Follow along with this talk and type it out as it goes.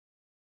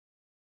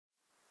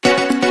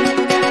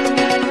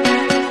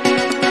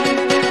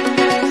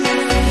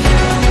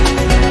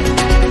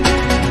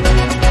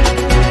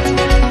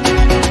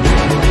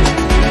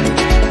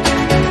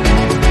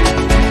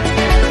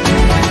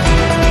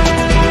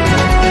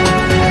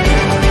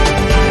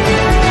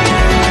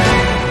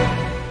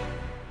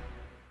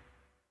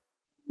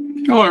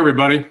Hello,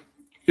 everybody.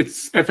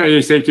 It's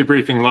FAA Safety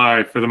Briefing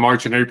Live for the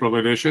March and April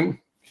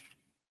edition.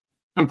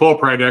 I'm Paul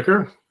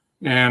Prydecker,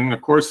 and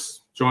of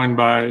course, joined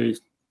by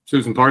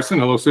Susan Parson.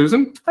 Hello,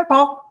 Susan. Hi,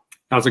 Paul.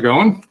 How's it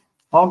going?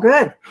 All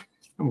good.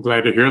 I'm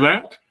glad to hear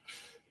that.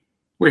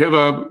 We have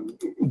a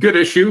good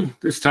issue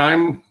this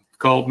time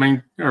called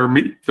Meet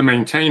the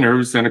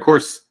Maintainers, and of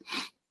course,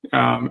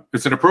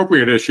 it's an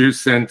appropriate issue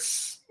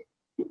since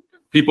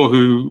people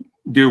who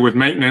deal with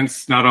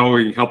maintenance not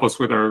only help us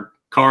with our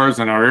cars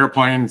and our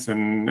airplanes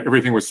and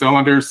everything with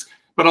cylinders,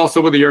 but also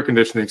with the air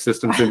conditioning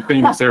systems in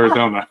Phoenix,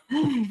 Arizona.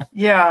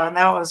 Yeah, and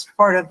that was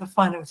part of the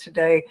fun of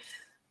today.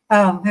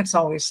 It's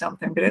always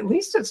something, but at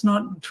least it's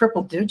not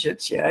triple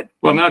digits yet.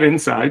 Well, not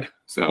inside.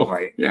 So,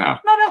 right. Yeah.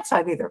 Not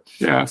outside either.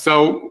 Yeah.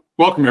 So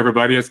welcome,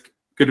 everybody. It's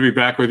good to be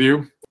back with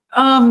you.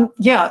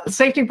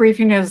 Safety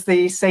Briefing is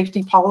the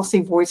safety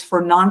policy voice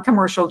for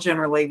non-commercial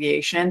general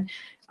aviation.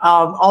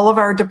 All of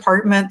our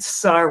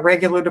departments,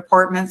 regular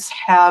departments,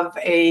 have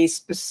a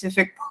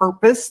specific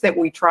purpose that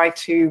we try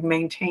to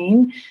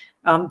maintain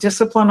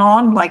discipline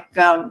on, like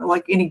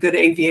any good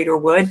aviator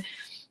would.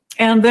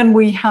 And then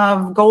we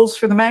have goals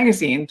for the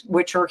magazine,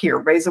 which are here: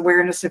 raise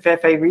awareness of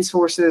FAA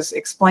resources,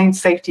 explain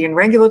safety and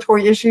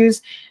regulatory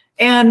issues,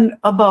 and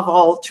above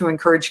all, to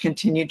encourage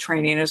continued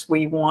training, as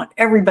we want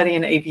everybody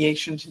in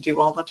aviation to do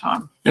all the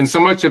time. And so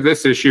much of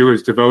this issue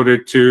is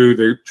devoted to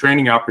the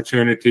training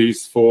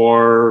opportunities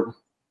for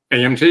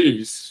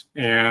AMTs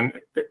and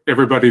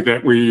everybody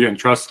that we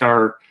entrust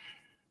our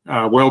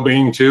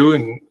well-being to.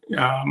 And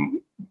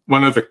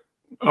one of the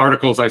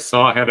articles I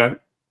saw had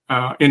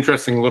an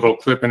interesting little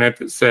clip in it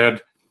that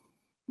said,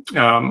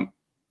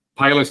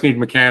 pilots need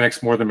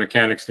mechanics more than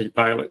mechanics need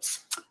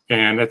pilots.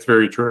 And that's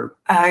very true.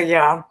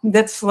 Yeah,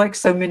 that's like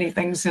so many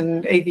things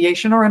in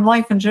aviation or in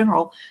life in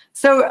general.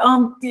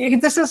 So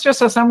this is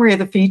just a summary of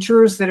the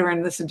features that are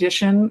in this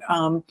edition.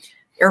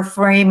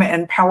 Airframe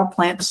and power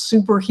plant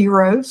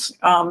superheroes,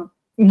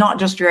 not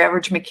just your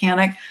average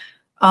mechanic.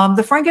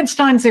 The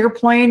Frankenstein's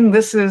airplane,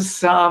 this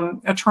is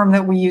a term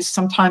that we use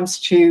sometimes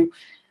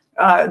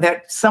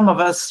that some of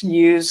us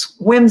use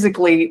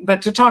whimsically, but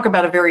to talk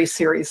about a very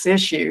serious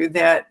issue,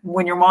 that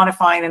when you're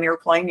modifying an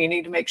airplane, you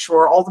need to make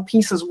sure all the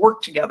pieces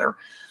work together.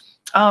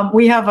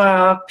 We have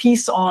a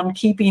piece on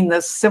keeping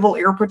the Civil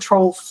Air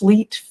Patrol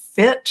fleet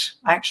fit.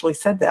 I actually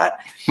said that.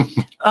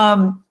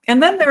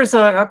 And then there's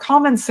a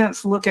common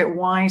sense look at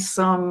why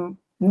some,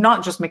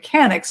 not just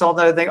mechanics,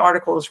 although the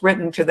article is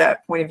written to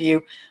that point of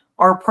view,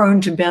 are prone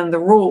to bend the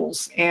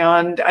rules.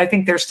 And I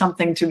think there's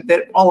something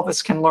that all of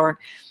us can learn.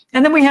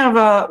 And then we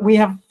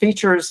have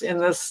features in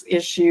this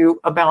issue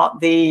about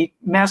the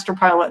Master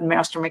Pilot and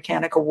Master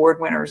Mechanic Award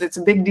winners. It's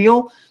a big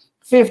deal.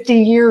 50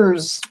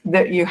 years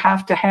that you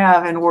have to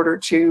have in order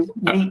to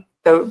meet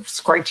those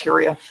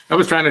criteria. I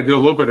was trying to do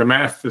a little bit of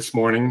math this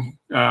morning.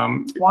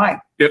 Why?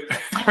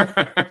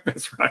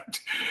 That's right.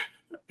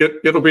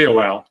 It'll be a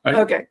while.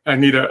 Okay. I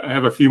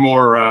have a few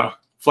more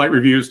flight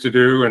reviews to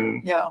do,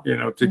 and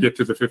to get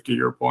to the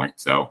 50-year point.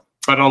 So,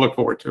 but I'll look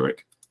forward to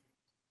it.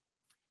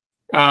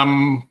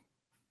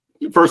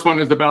 The first one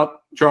is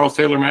about Charles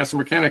Taylor Master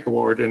Mechanic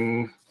Award,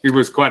 and he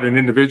was quite an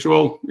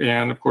individual,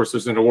 and of course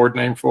there's an award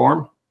named for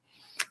him.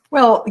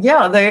 Well,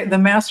 yeah, the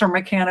Master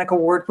Mechanic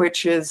Award,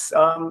 which is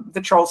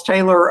the Charles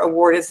Taylor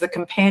Award, is the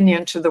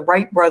companion to the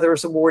Wright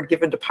Brothers Award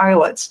given to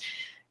pilots.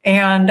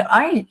 And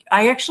I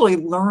actually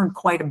learned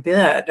quite a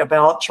bit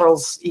about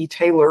Charles E.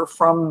 Taylor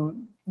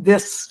from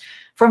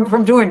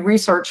doing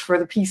research for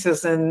the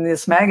pieces in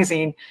this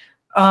magazine.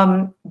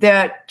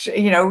 That,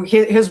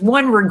 his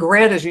one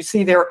regret, as you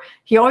see there,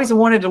 he always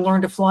wanted to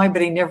learn to fly,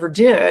 but he never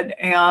did.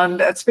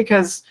 And that's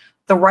because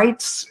the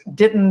Wrights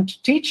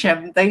didn't teach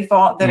him. They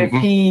thought that if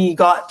he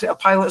got a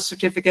pilot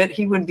certificate,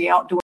 he would be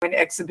out doing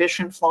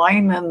exhibition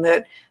flying, and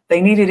that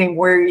they needed him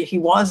where he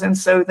was. And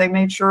so they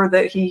made sure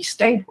that he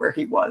stayed where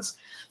he was.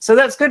 So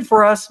that's good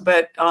for us,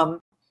 but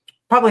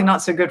probably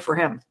not so good for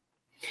him.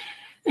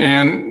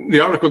 And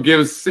the article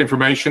gives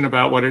information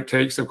about what it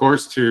takes, of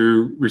course,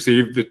 to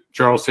receive the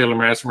Charles Taylor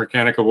Master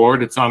Mechanic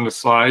Award. It's on the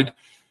slide.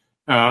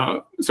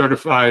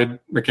 Certified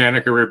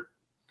mechanic or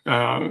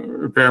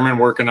repairman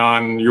working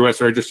on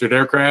U.S. registered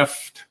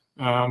aircraft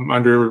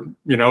under,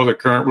 the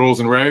current rules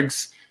and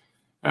regs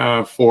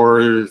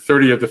for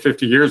 30 of the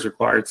 50 years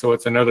required. So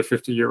it's another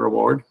 50-year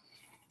award.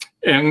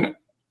 And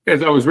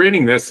as I was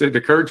reading this, it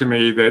occurred to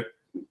me that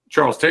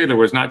Charles Taylor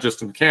was not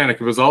just a mechanic,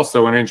 he was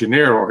also an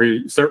engineer, or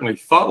he certainly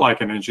thought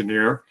like an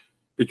engineer,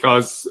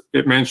 because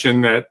it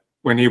mentioned that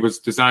when he was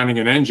designing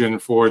an engine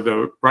for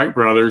the Wright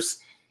brothers,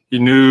 he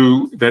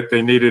knew that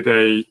they needed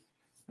a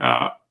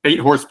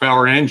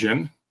 8-horsepower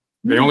engine.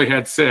 They only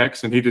had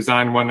 6, and he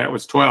designed one that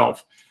was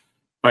 12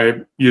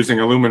 by using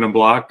aluminum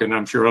block and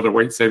I'm sure other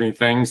weight-saving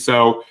things.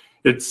 So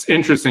it's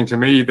interesting to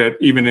me that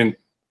even in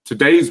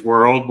today's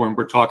world, when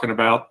we're talking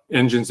about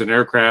engines and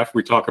aircraft,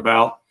 we talk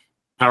about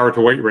power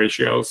to weight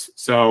ratios.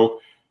 So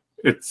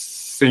it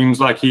seems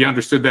like he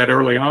understood that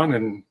early on,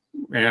 and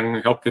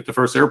and helped get the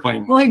first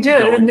airplane. Well, he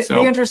did. going. And So,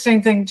 the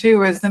interesting thing,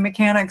 too, is the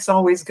mechanics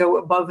always go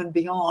above and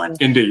beyond.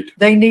 indeed.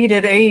 They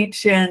needed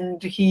 8,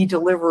 and he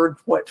delivered,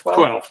 what, 12?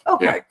 12.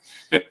 Okay.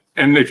 Yeah.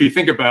 And if you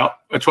think about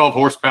a 12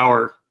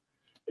 horsepower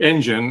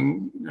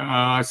engine,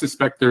 I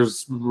suspect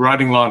there's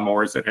riding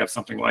lawnmowers that have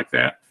something like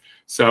that.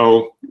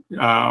 So,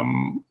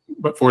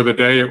 but for the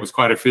day, it was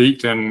quite a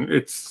feat, and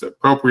it's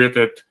appropriate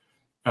that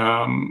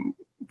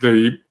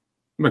the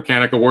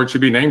mechanic award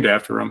should be named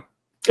after him.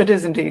 It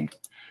is indeed.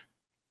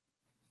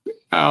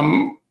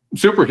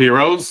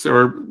 Superheroes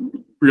are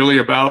really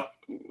about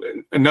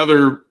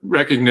another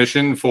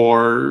recognition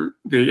for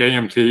the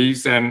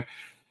AMTs. And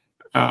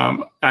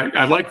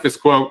I like this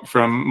quote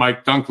from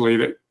Mike Dunkley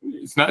that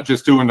it's not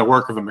just doing the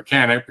work of a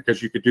mechanic,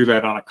 because you could do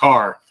that on a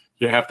car.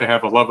 You have to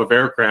have a love of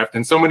aircraft.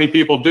 And so many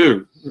people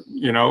do.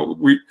 You know,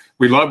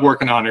 we love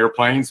working on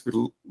airplanes.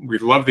 We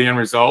love the end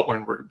result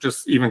when we're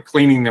just even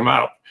cleaning them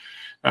out.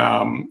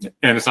 And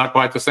it's not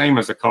quite the same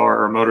as a car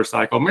or a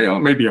motorcycle,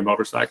 maybe a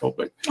motorcycle,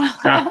 but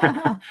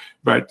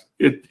but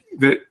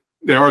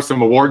there are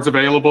some awards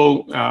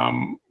available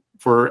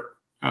for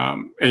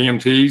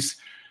AMTs,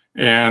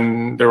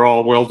 and they're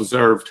all well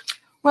deserved.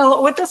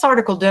 Well, what this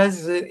article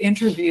does is it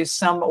interviews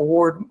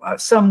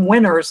some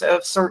winners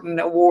of certain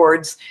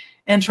awards,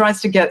 and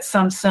tries to get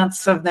some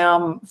sense of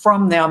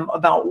from them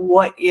about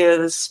what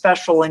is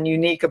special and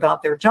unique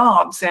about their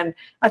jobs. And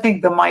I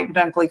think the Mike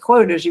Dunkley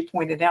quote, as you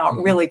pointed out,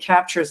 really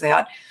captures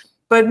that.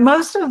 But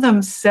most of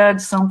them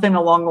said something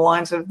along the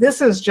lines of,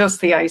 this is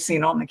just the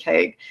icing on the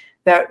cake,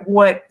 that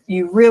what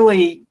you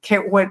really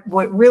care, what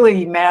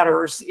really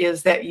matters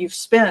is that you've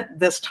spent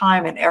this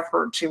time and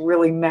effort to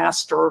really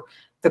master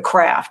the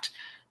craft.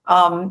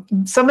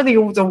 Some of the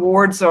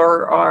awards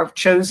are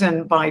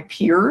chosen by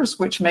peers,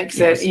 which makes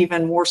it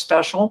even more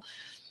special.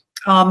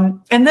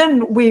 And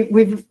then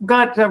we've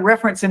got a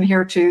reference in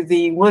here to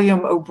the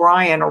William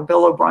O'Brien or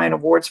Bill O'Brien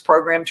Awards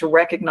program to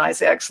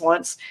recognize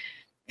excellence.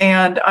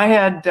 And I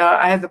had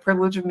the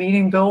privilege of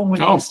meeting Bill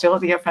when he was still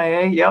at the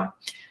FAA. Yep.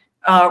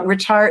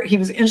 Retired. He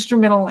was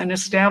instrumental in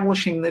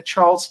establishing the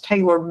Charles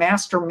Taylor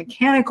Master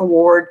Mechanic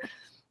Award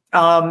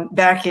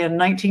back in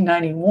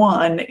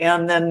 1991,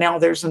 and then now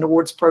there's an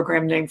awards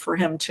program named for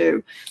him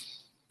too.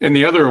 And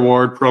the other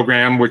award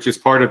program, which is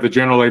part of the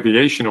General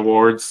Aviation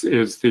Awards,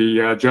 is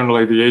the General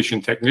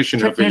Aviation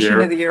Technician of the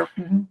Year.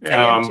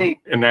 Mm-hmm.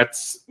 And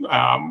that's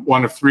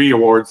one of 3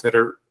 awards that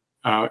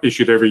are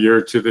issued every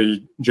year to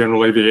the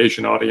general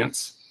aviation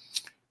audience.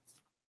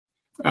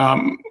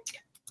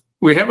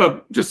 We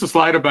have just a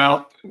slide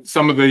about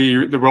some of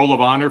the roll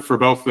of honor for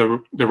both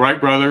the Wright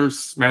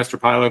Brothers Master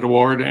Pilot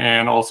Award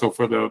and also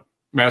for the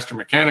Master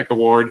Mechanic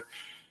Award.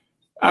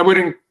 I would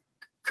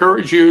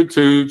encourage you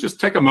to just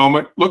take a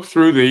moment, look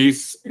through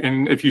these,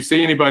 and if you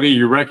see anybody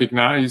you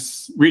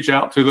recognize, reach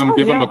out to them,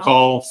 give them a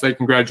call, say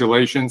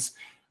congratulations.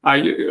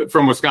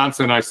 From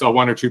Wisconsin, I saw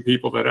 1 or 2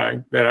 people that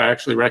I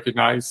actually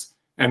recognize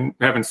and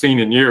haven't seen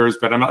in years,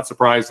 but I'm not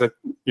surprised that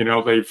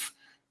they've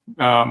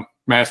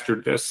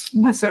mastered this,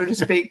 so to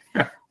speak.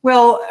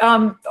 Well,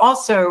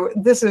 also,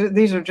 these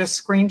are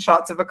just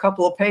screenshots of a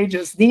couple of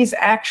pages. These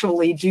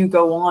actually do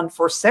go on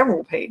for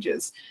several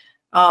pages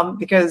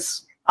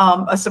because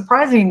a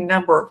surprising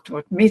number,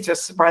 to me,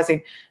 just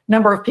surprising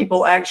number of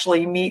people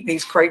actually meet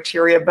these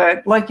criteria.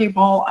 But like you,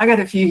 Paul, I got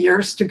a few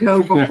years to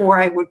go before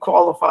I would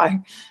qualify.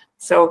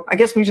 So I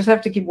guess we just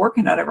have to keep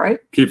working at it, right?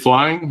 Keep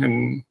flying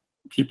and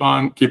keep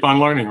on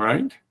learning,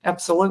 right?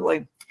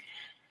 Absolutely.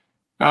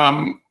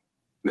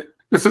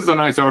 This is a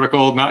nice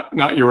article,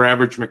 not your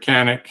average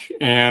mechanic,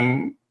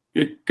 and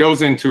it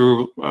goes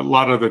into a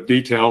lot of the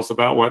details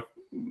about what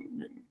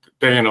the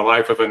day in the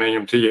life of an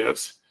AMT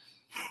is.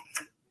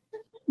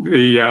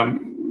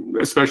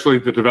 Especially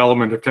the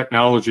development of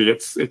technology,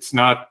 it's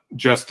not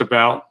just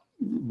about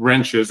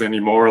wrenches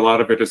anymore. A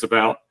lot of it is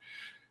about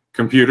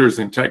computers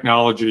and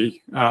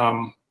technology.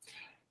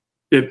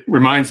 It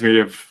reminds me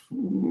of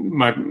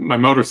my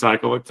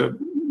motorcycle. It's a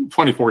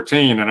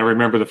 2014, and I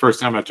remember the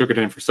first time I took it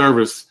in for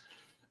service.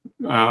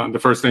 The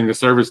first thing the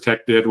service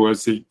tech did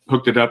was he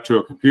hooked it up to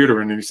a computer,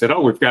 and he said,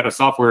 "Oh, we've got a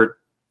software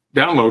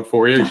download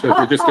for you. So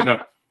we're just going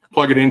to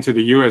plug it into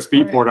the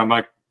USB port on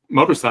my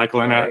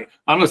motorcycle." And I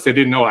honestly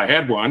didn't know I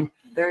had one.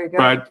 There you go.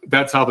 But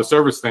that's how the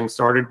service thing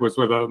started, was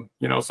with a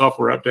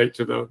software update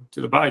to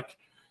the bike.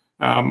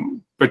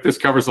 But this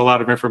covers a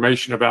lot of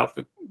information about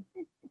the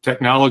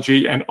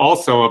technology and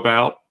also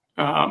about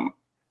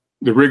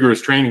the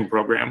rigorous training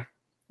program.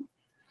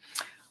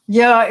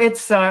 Yeah,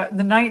 it's the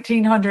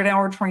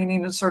 1,900-hour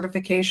training and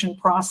certification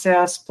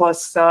process.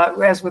 Plus,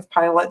 as with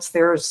pilots,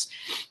 there's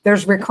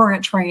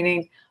recurrent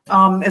training.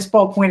 As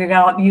Paul pointed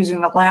out, using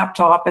the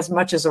laptop as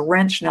much as a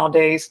wrench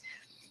nowadays.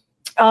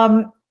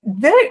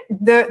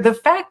 The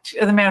fact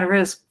of the matter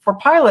is, for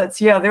pilots,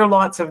 there are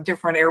lots of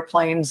different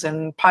airplanes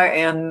and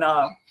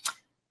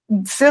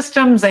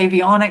systems,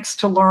 avionics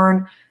to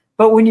learn.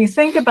 But when you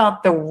think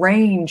about the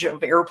range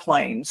of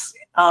airplanes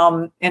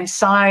in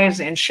size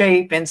and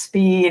shape and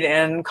speed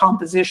and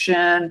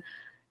composition,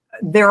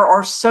 there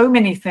are so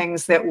many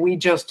things that we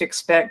just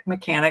expect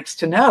mechanics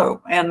to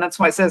know. And that's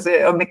why it says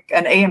an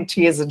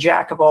AMT is a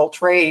jack of all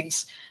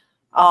trades.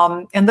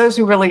 And those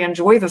who really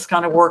enjoy this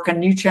kind of work, a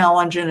new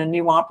challenge and a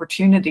new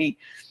opportunity.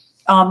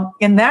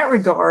 In that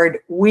regard,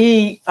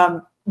 the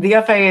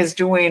FAA is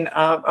doing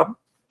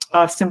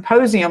a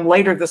symposium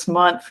later this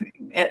month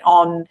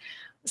on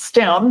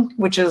STEM,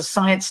 which is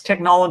science,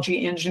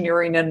 technology,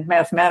 engineering, and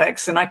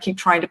mathematics. And I keep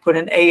trying to put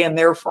an A in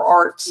there for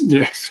arts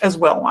as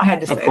well. I had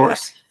to say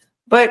that.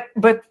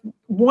 But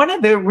one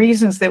of the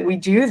reasons that we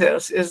do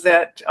this is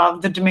that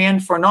the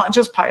demand for not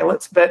just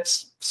pilots,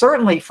 but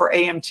certainly for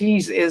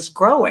AMTs is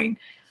growing.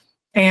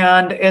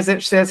 And as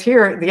it says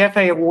here, the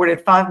FAA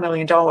awarded $5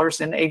 million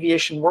in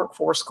aviation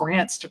workforce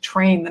grants to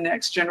train the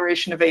next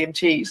generation of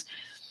AMTs.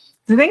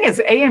 The thing is,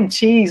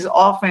 AMTs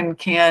often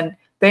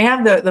they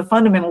have the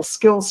fundamental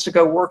skills to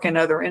go work in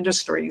other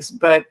industries,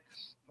 but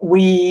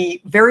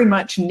we very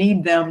much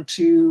need them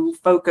to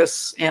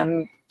focus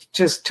and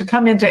just to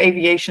come into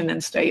aviation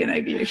and stay in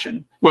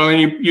aviation. Well,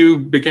 and you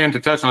began to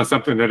touch on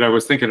something that I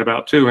was thinking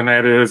about too, and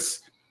that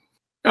is,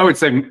 I would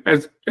say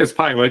as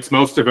pilots,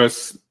 most of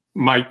us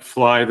might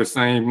fly the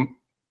same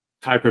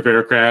type of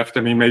aircraft.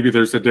 I mean, maybe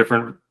there's a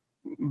different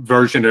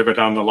version of it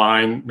on the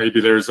line.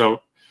 Maybe there's a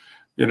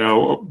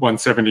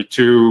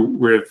 172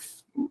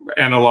 with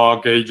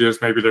analog gauges.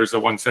 Maybe there's a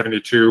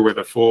 172 with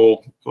a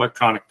full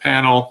electronic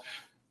panel.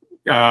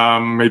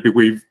 Maybe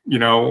we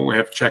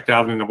have checked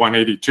out in the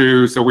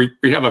 182. So we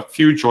have a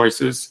few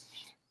choices.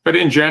 But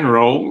in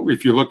general,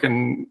 if you look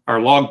in our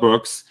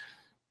logbooks,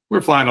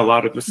 we're flying a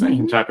lot of the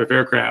same type of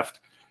aircraft.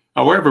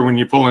 However, when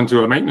you pull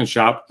into a maintenance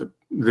shop,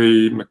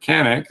 the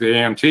mechanic, the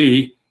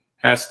AMT,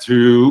 has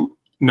to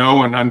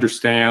know and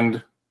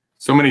understand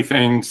so many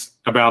things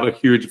about a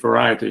huge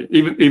variety,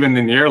 even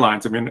in the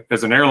airlines. I mean,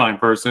 as an airline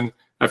person,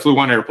 I flew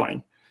one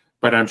airplane,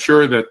 but I'm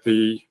sure that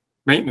the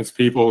maintenance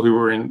people who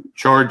were in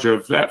charge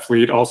of that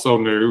fleet also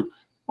knew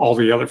all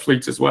the other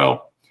fleets as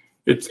well.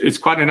 It's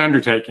quite an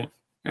undertaking.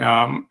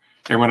 And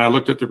when I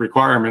looked at the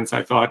requirements,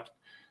 I thought,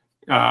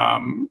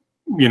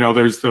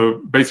 there's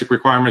the basic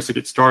requirements to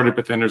get started,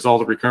 but then there's all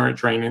the recurrent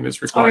training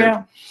that's required. Oh,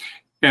 yeah.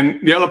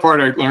 And the other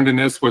part I learned in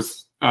this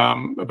was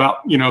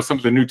about, some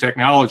of the new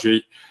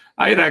technology.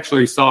 I had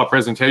actually saw a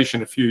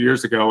presentation a few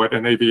years ago at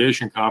an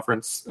aviation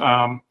conference.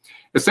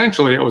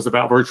 Essentially, it was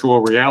about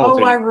virtual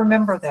reality. Oh, I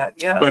remember that,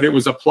 yes. But it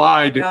was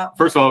applied,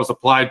 first of all, it was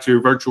applied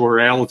to virtual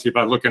reality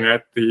by looking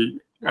at the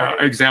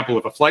example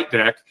of a flight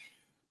deck.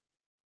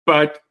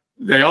 But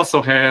they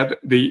also had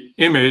the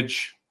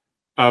image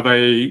of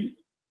a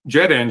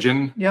jet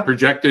engine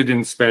projected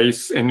in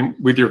space. And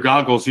with your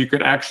goggles, you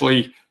could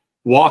actually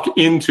walk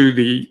into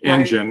the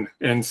engine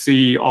and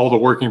see all the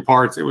working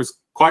parts. It was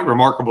quite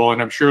remarkable.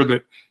 And I'm sure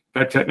that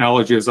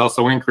technology has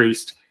also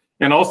increased.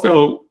 And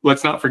also,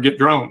 let's not forget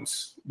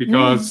drones,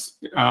 because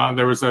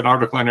there was an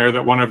article in there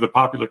that one of the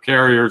popular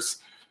carriers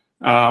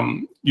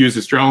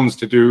uses drones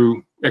to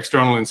do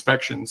external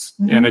inspections,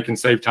 and they can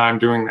save time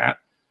doing that.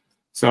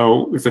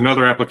 So it's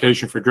another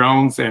application for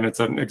drones, and it's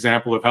an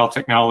example of how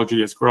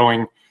technology is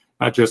growing,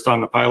 not just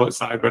on the pilot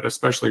side, but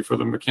especially for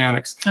the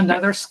mechanics.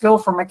 Another skill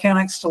for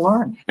mechanics to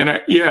learn. And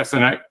I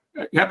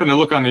happened to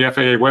look on the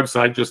FAA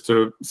website just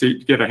to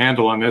get a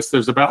handle on this.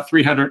 There's about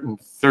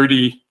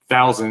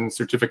 330,000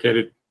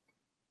 certificated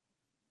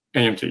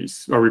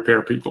AMTs or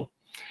repair people.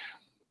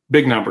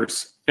 Big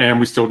numbers, and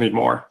we still need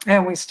more.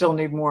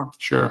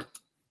 Sure.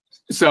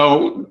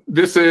 So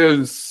this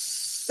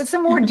is... It's a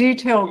more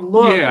detailed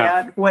look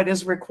at what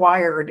is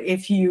required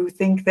if you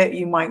think that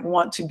you might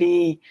want to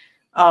be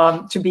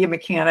a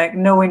mechanic,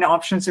 knowing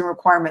options and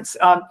requirements.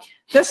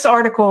 This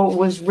article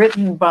was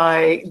written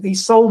by the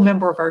sole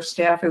member of our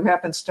staff who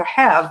happens to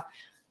have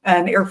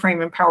an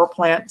airframe and power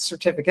plant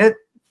certificate.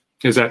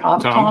 Is that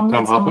Tom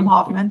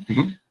Hoffman?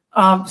 Mm-hmm.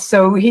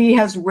 So he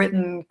has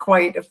written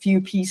quite a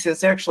few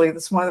pieces. Actually,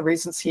 that's one of the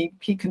reasons he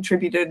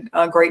contributed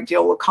a great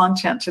deal of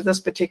content to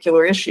this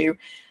particular issue.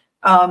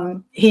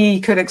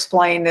 He could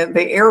explain the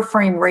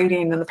airframe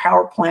rating and the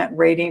power plant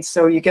rating.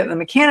 So you get the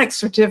mechanic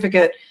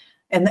certificate,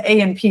 and the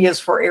A&P is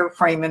for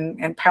airframe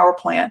and power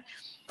plant.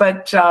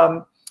 But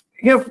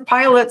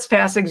pilots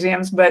pass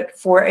exams, but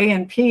for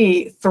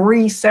A&P,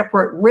 3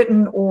 separate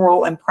written,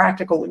 oral, and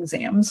practical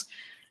exams.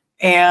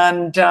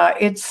 And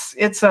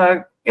it's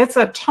a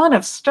ton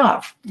of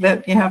stuff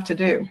that you have to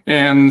do.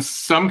 And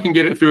some can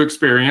get it through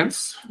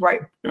experience.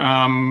 Right.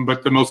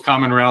 But the most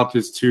common route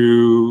is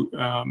to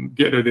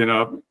get it in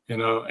a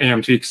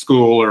AMT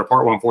school or a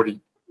Part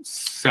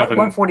 147.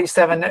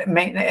 147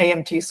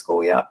 AMT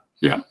school, yeah.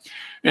 Yeah.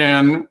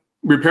 And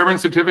repairman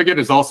certificate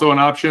is also an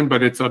option,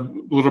 but it's a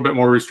little bit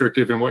more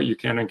restrictive in what you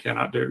can and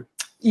cannot do.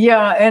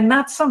 Yeah, and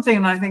that's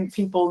something I think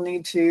people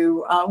need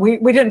to, we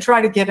didn't try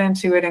to get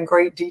into it in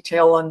great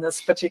detail on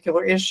this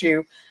particular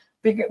issue,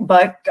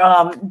 but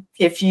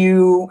if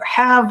you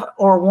have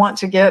or want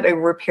to get a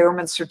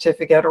repairman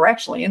certificate, or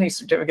actually any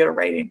certificate of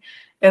rating,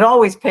 it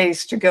always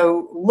pays to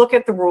go look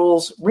at the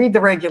rules, read the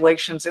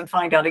regulations, and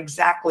find out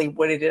exactly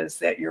what it is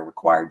that you're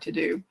required to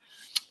do.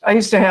 I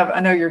used to have,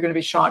 I know you're going to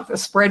be shocked, a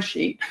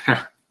spreadsheet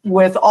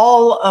with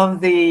all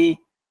of the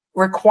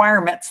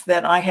requirements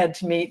that I had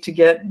to meet to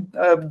get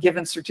a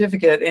given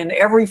certificate. And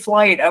every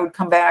flight I would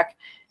come back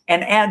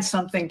and add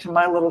something to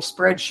my little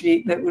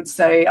spreadsheet that would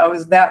say I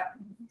was that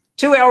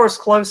 2 hours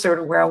closer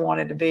to where I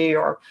wanted to be,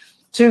 or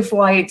 2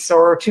 flights,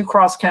 or 2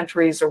 cross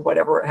countries, or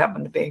whatever it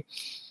happened to be.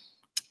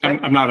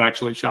 I'm not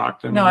actually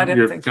shocked. No, I didn't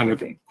you're think kind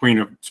so. of queen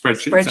of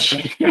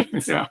spreadsheets. I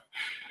think. Yeah.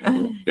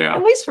 Yeah.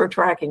 At least for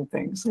tracking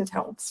things, it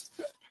helps.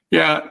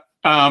 Yeah.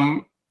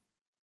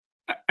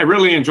 I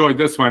really enjoyed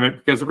this one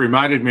because it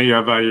reminded me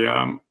of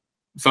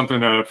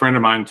something a friend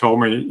of mine told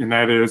me, and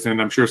that is,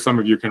 and I'm sure some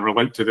of you can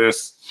relate to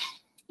this,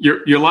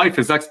 your life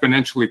is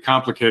exponentially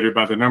complicated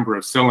by the number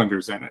of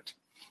cylinders in it.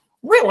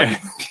 Really? And,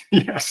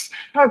 yes.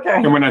 Okay.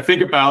 And when I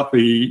think about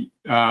the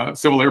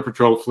Civil Air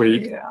Patrol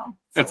fleet,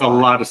 that's a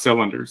lot of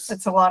cylinders.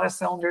 It's a lot of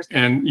cylinders.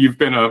 And you've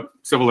been a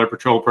Civil Air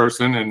Patrol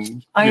person, and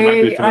you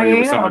might be familiar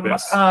with some of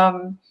this.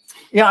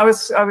 Yeah, I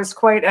was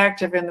quite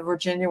active in the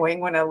Virginia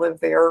wing when I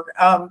lived there.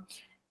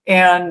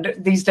 And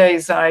these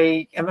days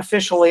I am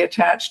officially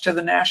attached to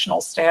the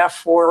national staff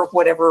for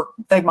whatever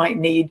they might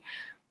need.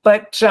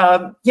 But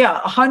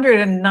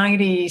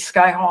 190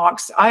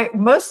 Skyhawks.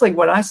 Mostly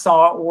what I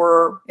saw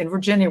were in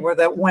Virginia were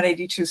the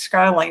 182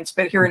 Skylanes,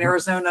 but here in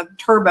Arizona,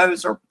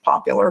 turbos are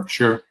popular.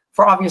 Sure.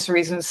 For obvious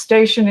reasons,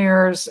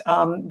 stationaires,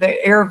 the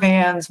air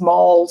vans,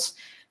 malls,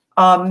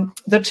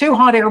 the 2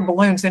 hot air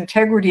balloons,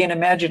 Integrity and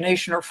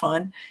Imagination, are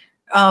fun.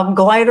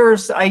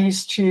 Gliders, I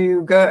used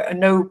to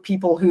know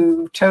people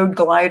who towed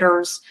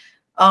gliders.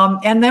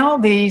 And now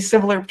the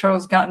Civil Air Patrol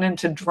has gotten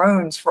into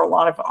drones for a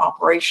lot of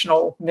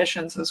operational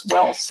missions as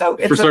well. So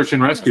for search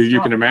and rescue,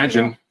 you can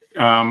imagine,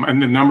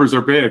 and the numbers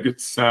are big.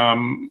 It's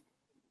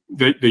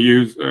they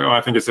use,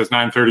 I think it says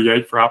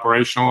 938 for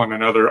operational, and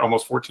another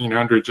almost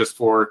 1,400 just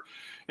for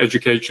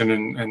education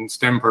and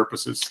STEM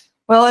purposes.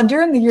 Well, and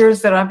during the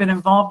years that I've been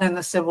involved in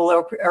the Civil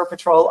Air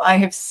Patrol, I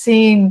have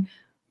seen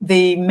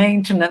the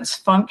maintenance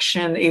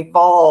function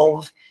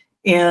evolve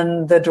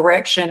in the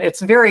direction.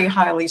 It's very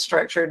highly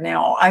structured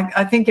now.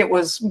 I think it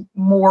was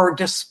more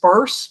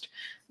dispersed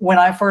when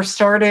I first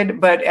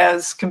started, but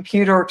as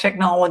computer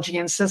technology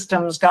and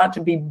systems got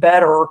to be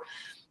better,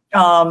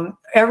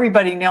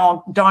 everybody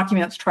now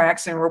documents,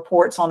 tracks, and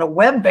reports on a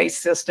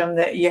web-based system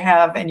that you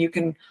have, and you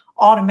can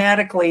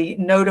automatically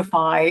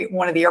notify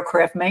one of the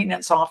aircraft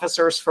maintenance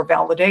officers for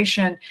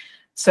validation.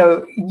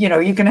 So,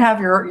 you can have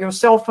your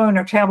cell phone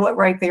or tablet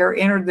right there,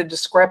 enter the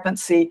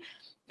discrepancy,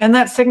 and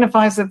that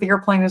signifies that the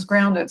airplane is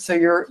grounded. So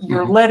you're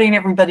letting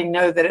everybody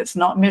know that it's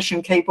not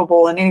mission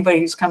capable, and anybody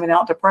who's coming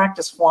out to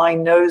practice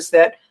flying knows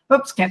that,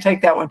 oops, can't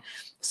take that one.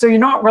 So you're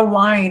not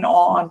relying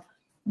on,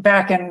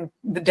 back in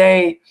the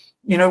day,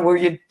 where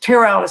you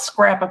tear out a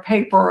scrap of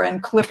paper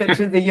and clip it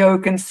to the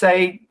yoke and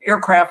say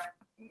aircraft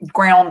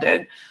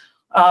grounded,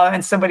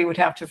 and somebody would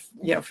have to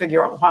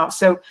figure out how.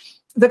 So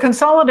the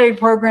consolidated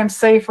program,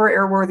 safer,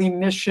 airworthy,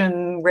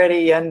 mission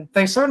ready, and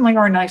they certainly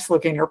are nice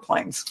looking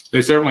airplanes.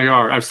 They certainly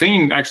are. I've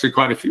seen actually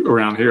quite a few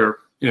around here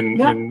in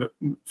the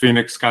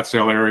Phoenix,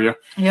 Scottsdale area.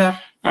 Yeah.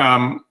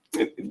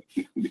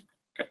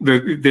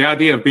 The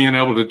idea of being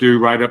able to do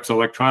write-ups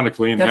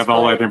electronically and have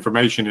all that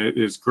information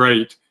is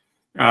great.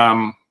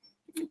 In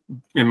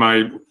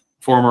my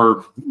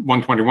former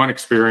 121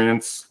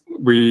 experience,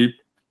 we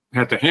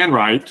had to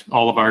handwrite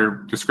all of our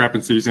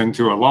discrepancies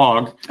into a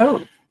log.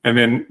 Oh. And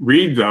then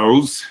read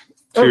those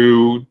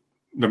to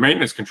the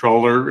maintenance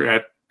controller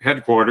at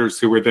headquarters,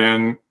 who would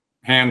then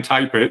hand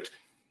type it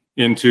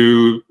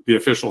into the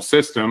official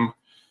system.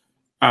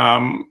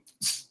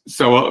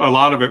 So a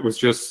lot of it was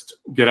just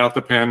get out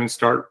the pen and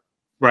start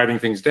writing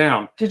things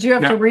down. Did you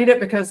have to read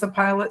it because the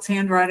pilot's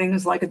handwriting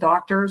is like a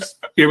doctor's?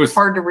 It was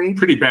hard to read.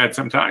 Pretty bad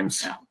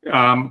sometimes.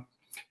 Yeah.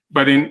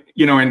 But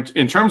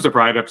in terms of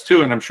write-ups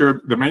too, and I'm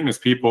sure the maintenance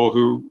people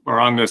who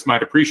are on this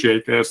might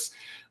appreciate this,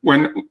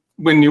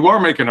 when you are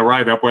making a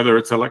write-up, whether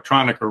it's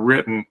electronic or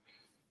written,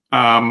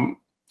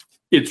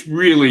 it's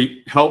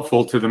really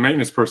helpful to the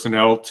maintenance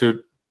personnel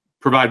to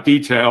provide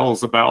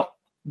details about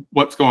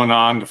what's going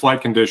on, the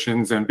flight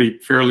conditions, and be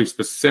fairly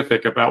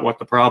specific about what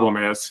the problem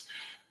is.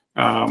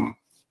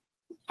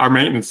 Our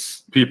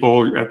maintenance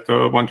people at the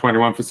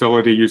 121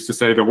 facility used to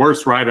say the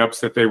worst write-ups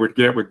that they would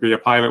get would be a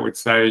pilot would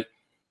say,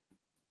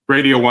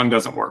 radio 1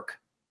 doesn't work.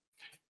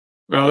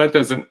 Well, that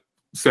doesn't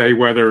say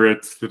whether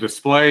it's the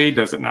display,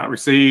 does it not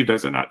receive,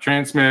 does it not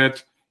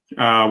transmit,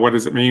 what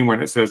does it mean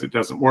when it says it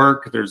doesn't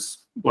work? There's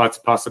lots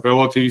of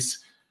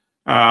possibilities.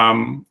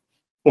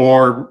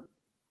 Or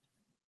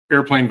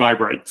airplane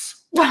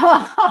vibrates.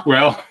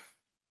 Well,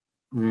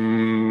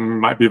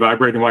 might be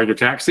vibrating while you're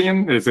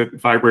taxiing. Is it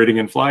vibrating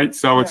in flight?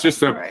 So it's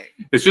just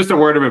a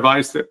word of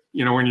advice that,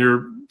 when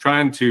you're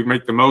trying to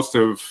make the most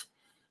of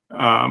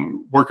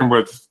working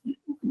with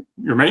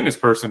your maintenance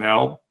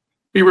personnel,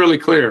 be really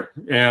clear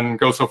and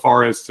go so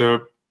far as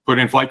to put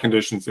in flight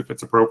conditions if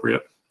it's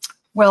appropriate.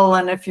 Well,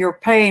 and if you're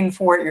paying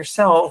for it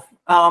yourself,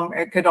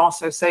 it could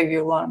also save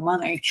you a lot of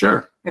money.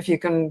 Sure. If you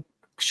can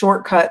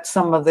shortcut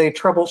some of the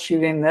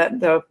troubleshooting that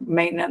the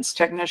maintenance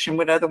technician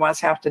would otherwise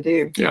have to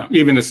do. Yeah,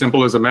 even as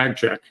simple as a mag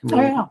check.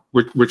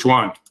 Which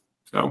one?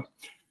 So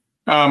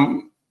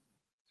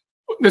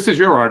This is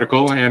your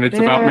article, and it's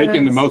about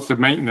making the most of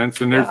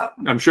maintenance. And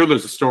I'm sure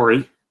there's a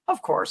story.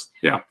 Of course.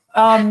 Yeah.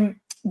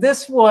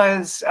 This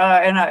was,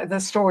 the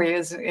story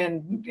is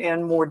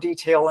in more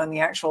detail in the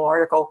actual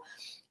article.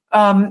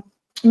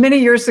 Many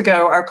years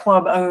ago, our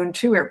club owned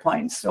 2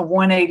 airplanes, a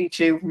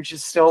 182, which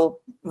is still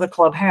the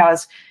club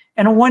has,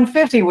 and a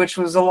 150, which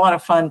was a lot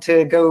of fun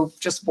to go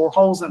just bore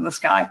holes in the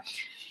sky.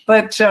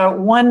 But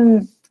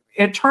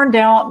it turned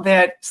out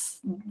that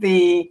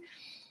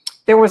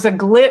there was a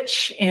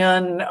glitch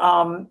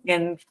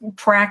in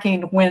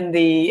tracking when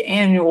the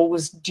annual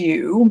was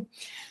due.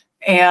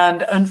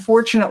 And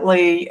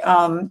unfortunately,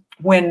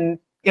 when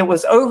it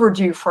was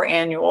overdue for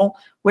annual,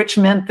 which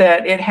meant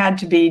that it had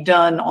to be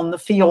done on the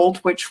field,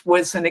 which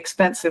was an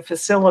expensive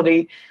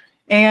facility.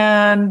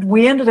 And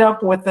we ended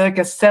up with like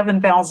a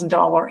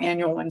 $7,000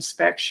 annual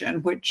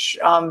inspection, which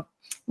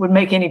would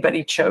make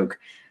anybody choke.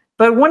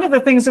 But one of the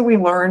things that we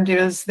learned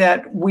is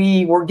that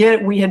we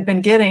had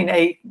been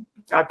getting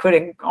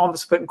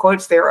almost put in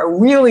quotes there, a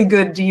really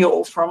good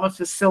deal from a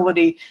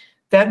facility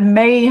that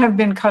may have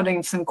been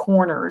cutting some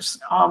corners.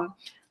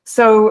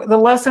 So the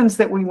lessons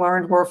that we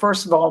learned were,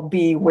 first of all,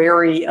 be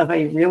wary of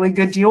a really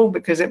good deal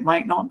because it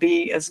might not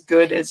be as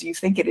good as you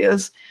think it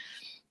is,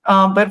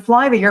 but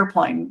fly the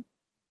airplane.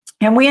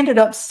 And we ended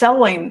up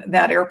selling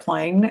that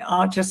airplane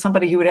to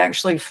somebody who would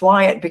actually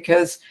fly it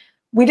because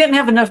we didn't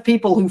have enough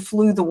people who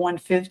flew the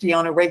 150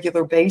 on a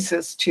regular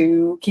basis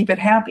to keep it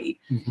happy.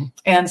 Mm-hmm.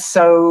 And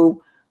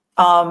so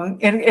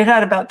it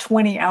had about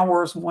 20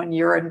 hours one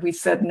year, and we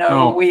said,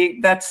 no,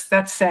 that's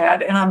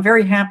sad. And I'm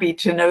very happy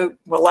to know,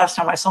 well, last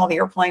time I saw the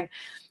airplane,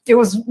 it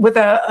was with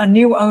a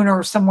new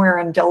owner somewhere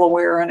in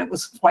Delaware, and it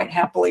was quite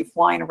happily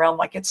flying around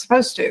like it's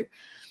supposed to.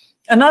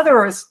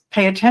 Another is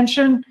pay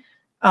attention.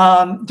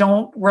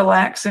 Don't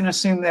relax and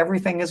assume that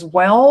everything is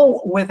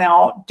well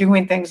without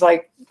doing things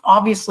like,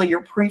 obviously,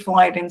 your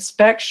pre-flight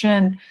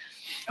inspection.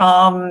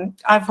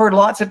 I've heard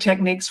lots of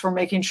techniques for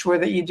making sure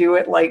that you do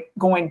it like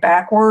going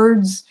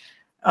backwards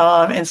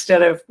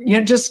instead of,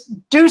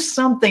 just do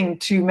something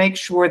to make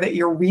sure that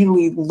you're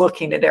really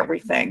looking at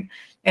everything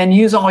and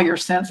use all your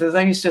senses.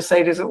 I used to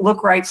say, does it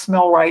look right,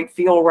 smell right,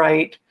 feel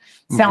right,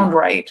 sound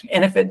right?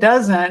 And if it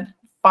doesn't,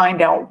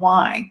 find out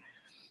why.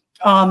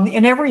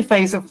 In every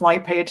phase of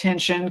flight, pay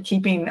attention.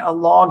 Keeping a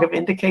log of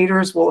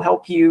indicators will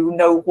help you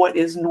know what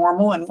is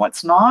normal and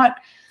what's not.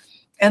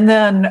 And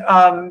then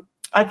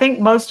I think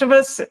most of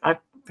us, I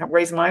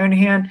raise my own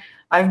hand,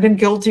 I've been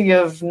guilty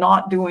of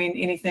not doing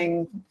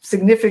anything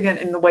significant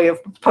in the way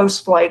of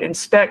post-flight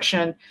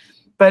inspection,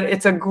 but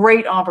it's a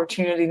great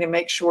opportunity to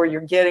make sure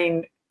you're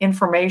getting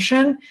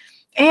information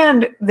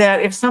and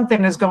that if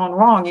something has gone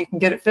wrong, you can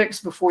get it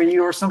fixed before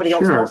you or somebody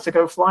else wants to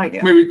go fly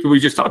again. We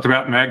just talked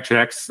about mag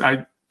checks.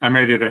 I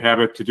made it a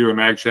habit to do a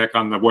mag check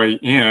on the way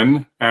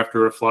in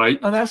after a flight.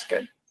 Oh, that's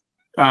good.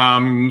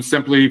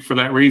 Simply for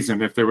that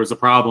reason. If there was a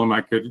problem,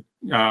 I could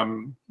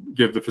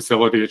give the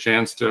facility a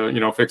chance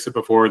to, fix it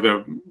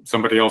before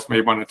somebody else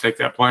may want to take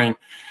that plane.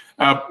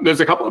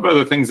 There's a couple of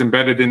other things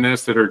embedded in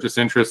this that are just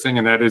interesting,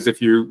 and that is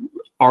if you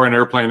are an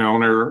airplane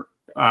owner,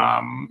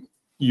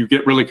 you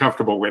get really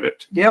comfortable with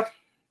it. Yep.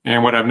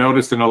 And what I've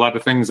noticed in a lot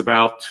of things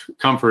about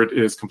comfort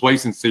is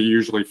complacency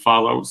usually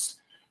follows,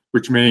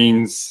 which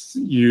means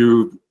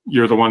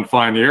you're the one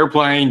flying the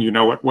airplane, you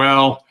know it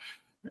well,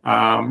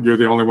 you're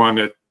the only one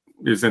that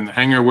is in the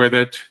hangar with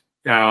it.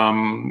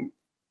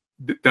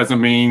 It doesn't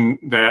mean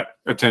that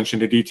attention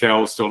to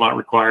detail is still not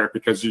required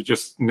because you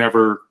just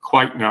never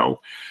quite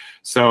know.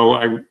 So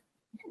I'll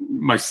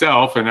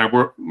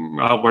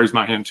raise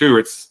my hand too.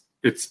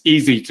 It's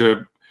easy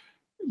to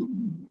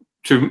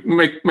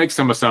make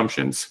some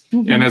assumptions.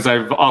 Mm-hmm. And as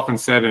I've often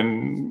said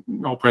in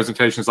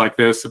presentations like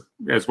this,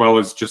 as well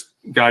as just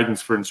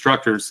guidance for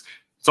instructors,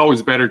 it's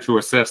always better to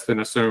assess than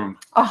assume.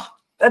 Oh,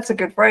 that's a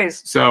good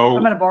phrase. So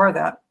I'm going to borrow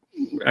that.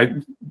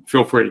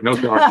 Feel free, no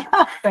charge.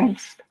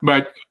 Thanks.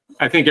 But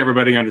I think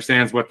everybody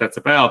understands what that's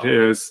about.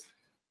 Is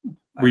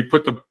we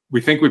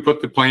think we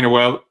put the plane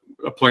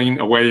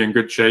away in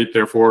good shape.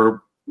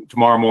 Therefore,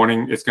 tomorrow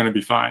morning it's going to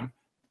be fine.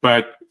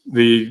 But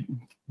the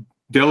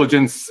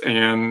diligence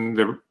and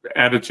the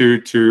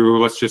attitude to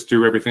let's just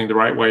do everything the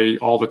right way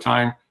all the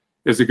time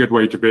is a good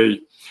way to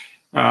be.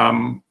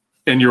 And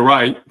you're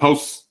right.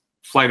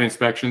 Post-flight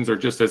inspections are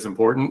just as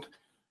important.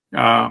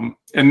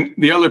 And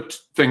the other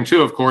thing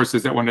too, of course,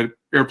 is that when an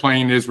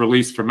airplane is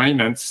released for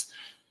maintenance,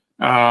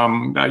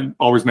 I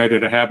always made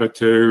it a habit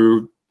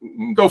to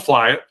go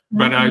fly it,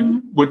 but I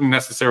wouldn't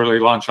necessarily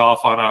launch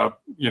off on a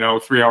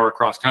 3-hour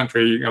cross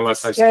country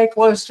unless I stay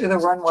close to the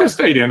runway. Just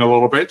stayed in a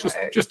little bit,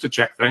 just to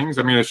check things.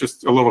 I mean, it's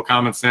just a little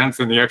common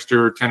sense, and the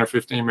extra 10 or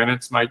 15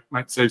 minutes might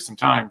save some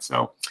time.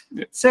 So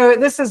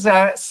this is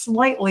a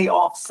slightly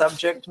off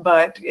subject,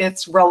 but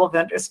it's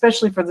relevant,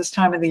 especially for this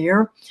time of the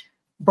year.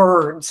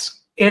 Birds.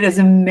 It is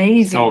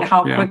amazing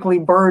how quickly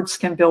birds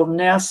can build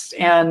nests.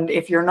 And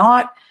if you're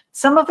not,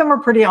 some of them are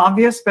pretty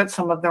obvious, but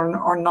some of them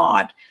are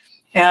not.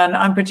 And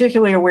I'm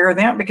particularly aware of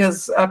that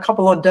because a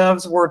couple of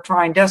doves were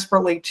trying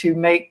desperately to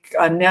make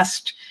a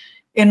nest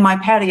in my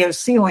patio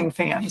ceiling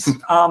fans.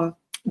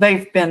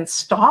 they've been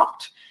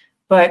stopped,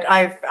 but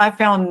I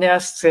found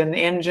nests in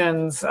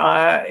engines.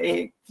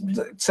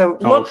 So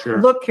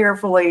look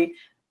carefully,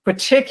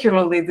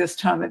 particularly this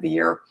time of the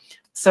year,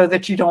 so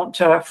that you don't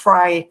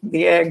fry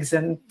the eggs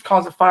and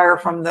cause a fire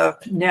from the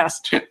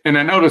nest. And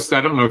I noticed,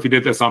 I don't know if you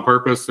did this on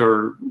purpose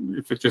or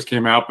if it just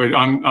came out, but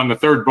on the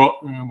third bullet,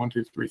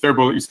 third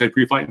bullet, you say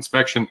pre-flight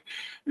inspection.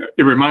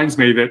 It reminds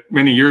me that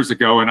many years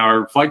ago in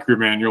our flight crew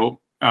manual,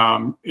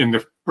 in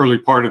the early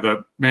part of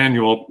the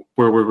manual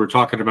where we were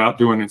talking about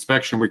doing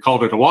inspection, we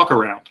called it a walk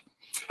around.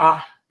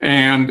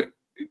 And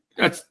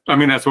that's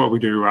what we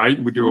do,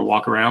 right? We do a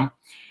walk around.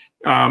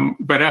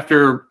 But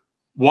after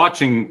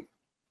watching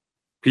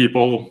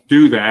people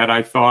do that,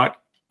 I thought,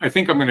 I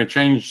think I'm going to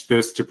change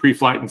this to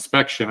pre-flight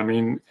inspection. I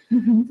mean,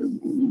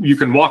 you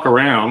can walk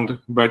around,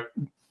 but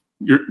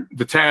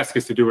the task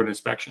is to do an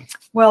inspection.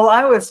 Well,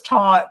 I was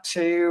taught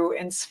to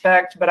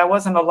inspect, but I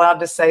wasn't allowed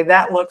to say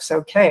that looks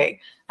okay.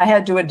 I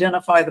had to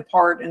identify the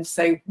part and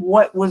say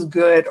what was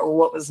good or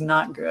what was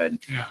not good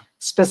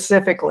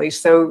specifically.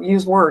 So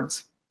use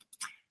words.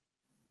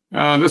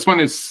 This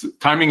one is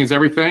timing is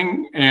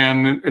everything,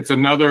 and it's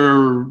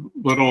another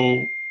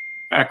little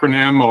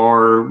acronym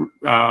or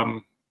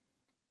a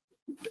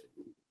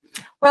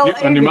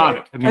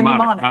mnemonic.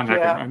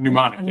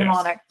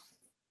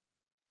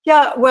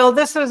 Yeah, well,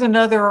 this was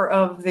another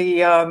of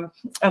the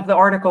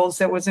articles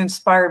that was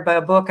inspired by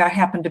a book I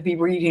happened to be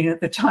reading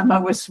at the time I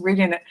was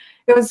reading it.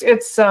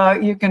 It's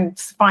you can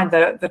find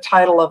the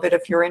title of it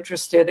if you're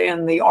interested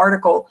in the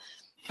article,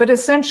 but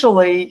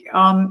essentially,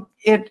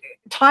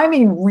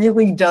 timing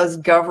really does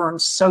govern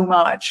so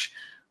much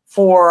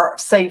for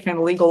safe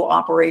and legal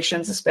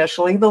operations,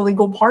 especially the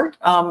legal part,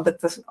 but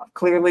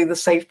clearly the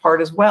safe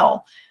part as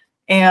well.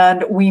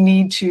 And we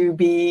need to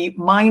be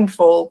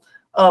mindful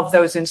of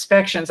those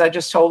inspections. I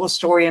just told a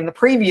story in the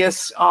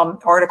previous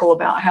article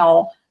about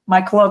how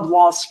my club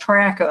lost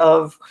track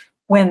of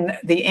when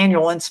the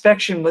annual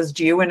inspection was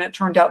due, and it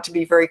turned out to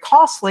be very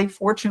costly.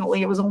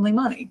 Fortunately, it was only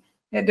money.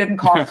 It didn't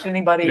cost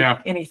anybody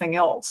anything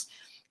else.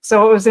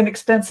 So it was an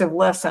expensive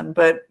lesson,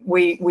 but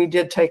we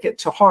did take it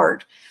to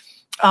heart.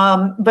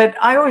 But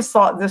I always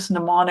thought this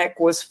mnemonic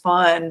was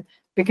fun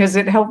because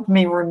it helped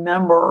me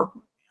remember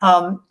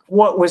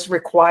what was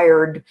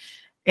required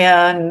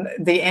in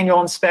the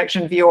annual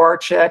inspection VOR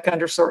check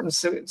under certain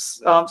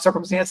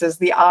circumstances.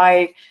 The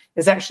I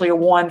is actually a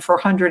 1 for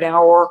 100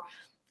 hour,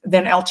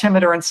 then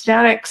altimeter and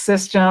static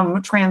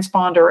system,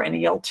 transponder, and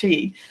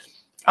ELT.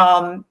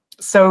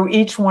 So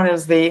each one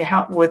is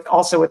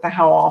also with the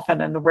how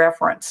often and the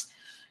reference.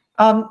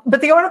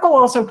 But the article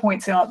also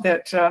points out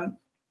that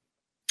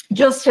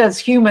just as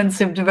humans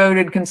have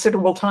devoted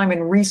considerable time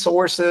and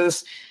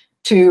resources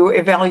to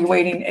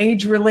evaluating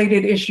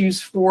age-related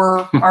issues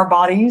for our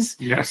bodies,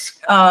 the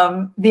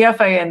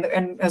FAA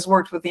and has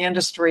worked with the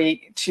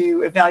industry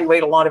to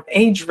evaluate a lot of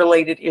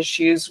age-related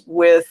issues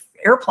with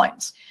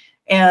airplanes.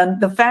 And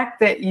the fact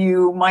that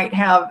you might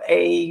have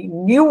a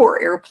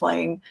newer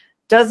airplane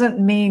doesn't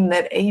mean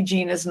that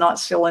aging is not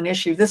still an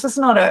issue. This is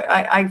not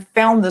I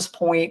found this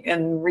point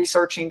in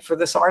researching for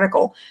this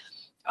article.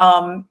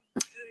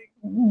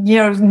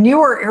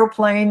 Newer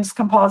airplanes,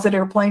 composite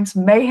airplanes,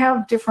 may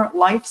have different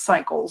life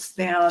cycles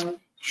than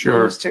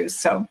used to.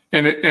 So,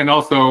 and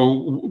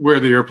also where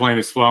the airplane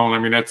is flown. I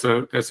mean, that's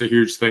a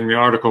huge thing. The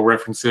article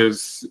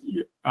references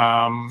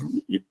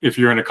if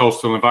you're in a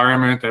coastal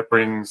environment, that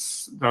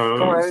brings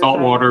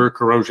saltwater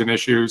corrosion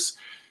issues.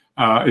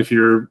 If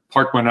you're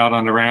parked one out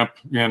on the ramp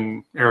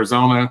in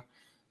Arizona,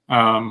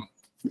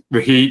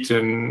 the heat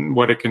and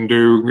what it can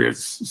do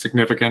is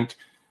significant.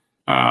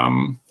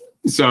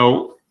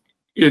 So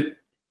it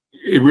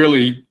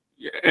really,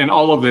 and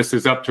all of this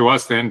is up to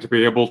us then to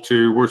be able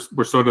to,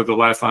 we're sort of the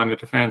last line of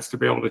defense to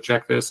be able to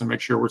check this and make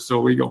sure we're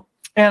still legal.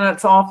 And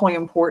it's awfully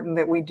important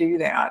that we do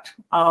that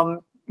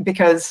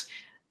because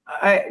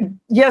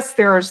yes,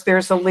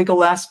 there's a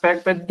legal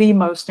aspect, but the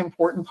most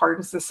important part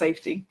is the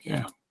safety.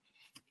 Yeah.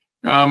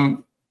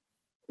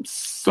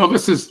 So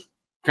this is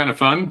kind of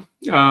fun.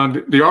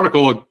 The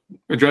article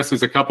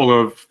addresses a couple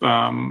of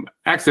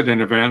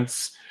accident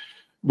events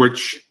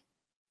which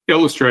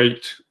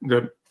illustrate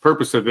the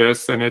purpose of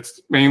this, and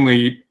it's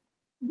mainly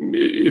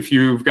if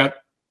you've got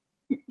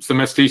some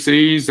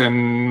STCs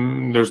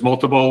and there's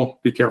multiple,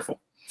 be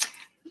careful.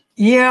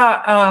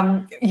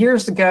 Yeah,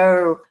 years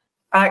ago,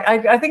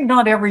 I think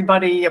not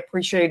everybody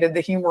appreciated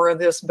the humor of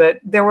this, but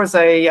there was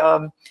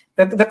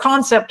the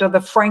concept of the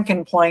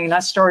Frankenplane I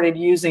started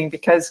using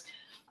because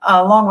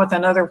along with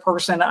another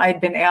person,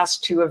 I'd been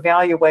asked to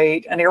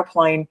evaluate an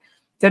airplane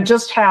that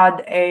just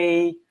had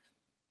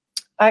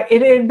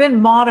it had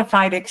been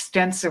modified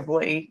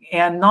extensively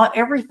and not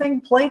everything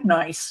played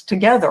nice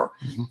together.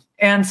 Mm-hmm.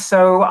 And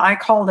so I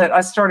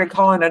started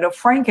calling it a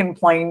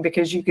Frankenplane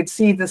because you could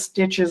see the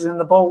stitches and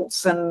the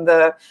bolts and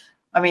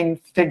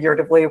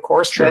figuratively, of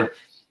course, sure.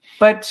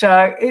 But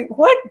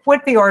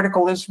what the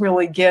article is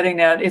really getting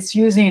at, it's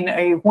using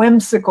a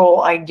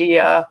whimsical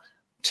idea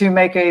to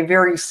make a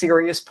very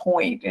serious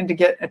point and to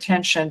get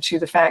attention to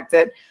the fact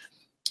that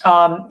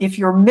if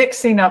you're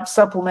mixing up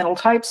supplemental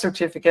type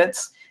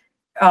certificates,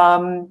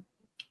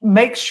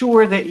 make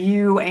sure that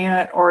you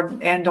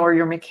or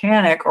your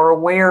mechanic are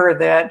aware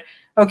that,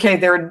 okay,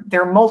 there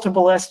are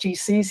multiple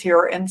STCs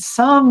here, and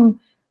some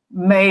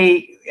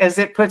may, as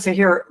it puts it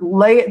here,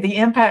 the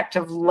impact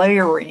of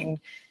layering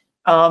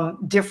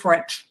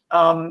different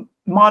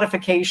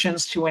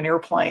modifications to an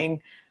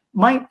airplane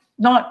might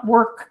not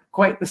work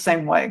quite the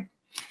same way.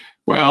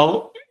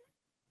 Well,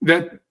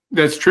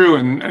 that's true.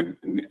 And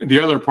the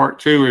other part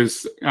too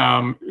is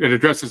it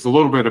addresses a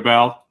little bit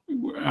about,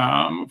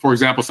 for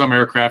example, some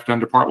aircraft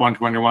under Part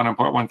 121 and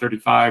Part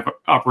 135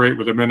 operate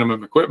with a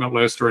minimum equipment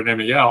list or an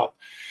MEL.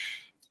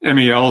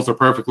 MELs are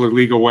perfectly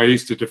legal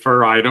ways to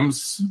defer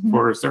items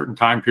for a certain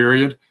time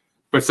period,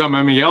 but some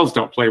MELs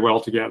don't play well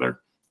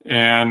together.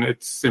 And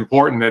it's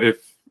important that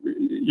if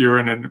you're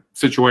in a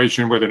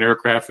situation with an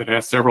aircraft that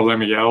has several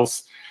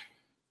MELs,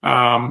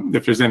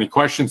 if there's any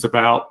questions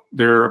about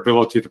their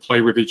ability to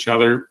play with each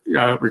other,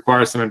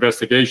 requires some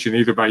investigation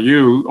either by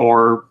you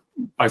or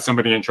by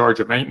somebody in charge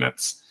of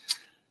maintenance.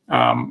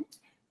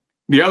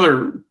 The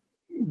other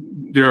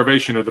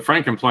derivation of the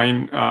Franken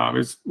plane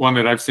is one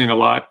that I've seen a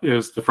lot,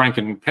 is the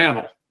Franken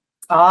panel.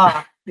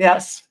 Ah,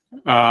 yes.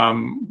 I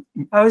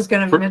was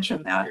going to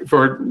mention that.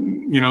 For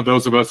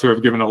those of us who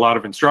have given a lot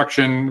of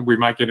instruction, we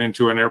might get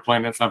into an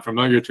airplane that's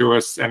unfamiliar to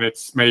us, and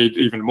it's made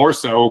even more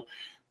so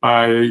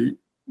by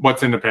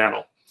what's in the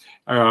panel.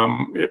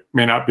 It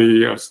may not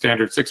be a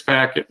standard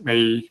six-pack. It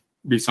may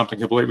be something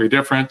completely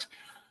different.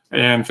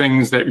 And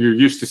things that you're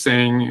used to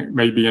seeing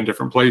may be in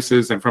different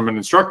places. And from an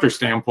instructor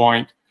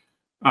standpoint,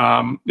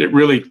 it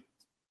really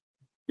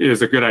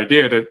is a good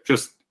idea to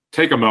just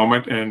take a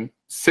moment and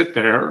sit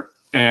there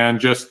and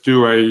just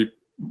do a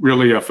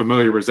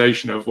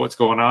familiarization of what's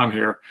going on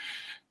here.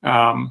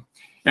 And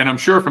I'm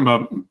sure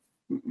from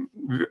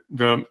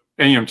the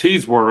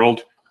AMT's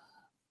world,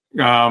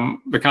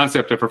 the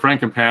concept of a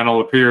Franken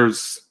panel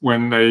appears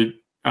when they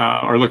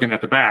are looking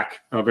at the back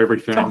of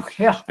everything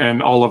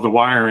and all of the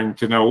wiring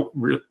to know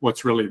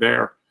what's really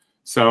there.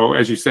 So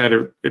as you said,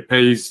 it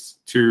pays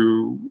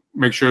to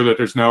make sure that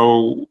there's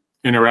no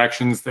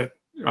interactions that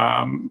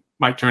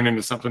might turn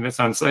into something that's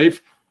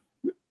unsafe.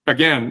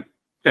 Again,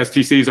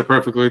 STCs are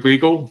perfectly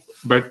legal,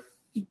 but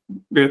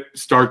it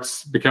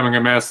starts becoming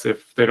a mess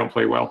if they don't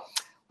play well.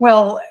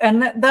 Well,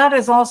 and that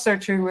is also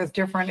true with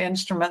different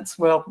instruments.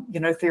 Well,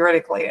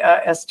 theoretically,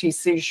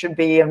 STC should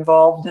be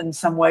involved in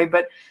some way.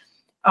 But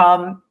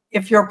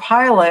if you're a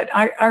pilot,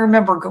 I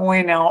remember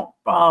going out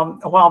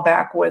a while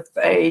back with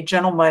a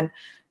gentleman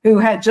who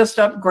had just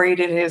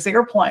upgraded his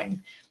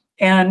airplane,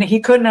 and he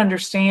couldn't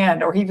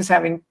understand, or he was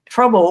having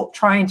trouble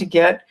trying to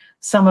get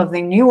some of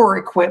the newer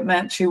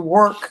equipment to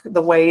work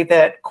the way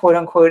that, quote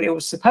unquote, it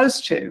was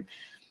supposed to.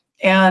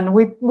 And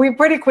we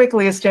pretty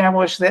quickly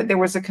established that there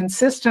was a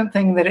consistent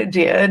thing that it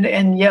did.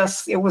 And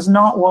yes, it was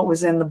not what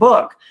was in the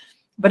book,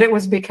 but it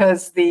was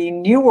because the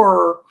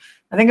newer,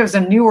 I think it was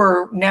a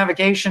newer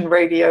navigation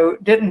radio,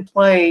 didn't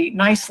play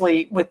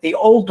nicely with the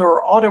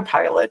older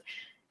autopilot.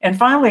 And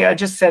finally, I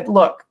just said,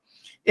 look,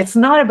 it's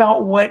not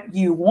about what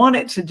you want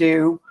it to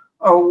do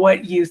or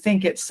what you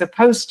think it's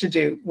supposed to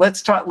do.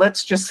 Let's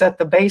just set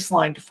the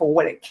baseline for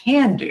what it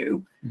can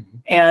do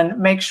and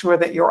make sure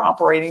that you're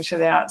operating to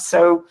that.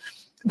 So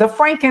the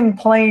Franken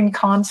plane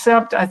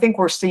concept, I think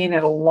we're seeing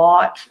it a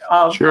lot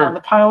on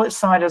the pilot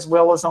side as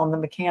well as on the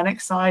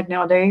mechanic side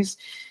nowadays.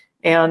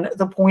 And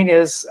the point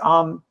is,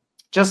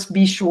 just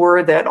be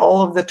sure that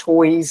all of the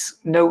toys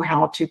know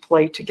how to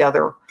play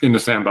together in the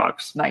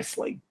sandbox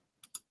nicely.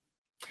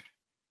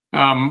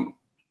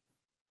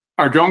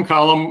 Our drone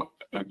column,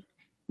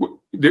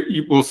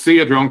 we'll see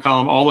a drone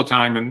column all the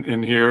time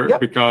in here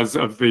because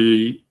of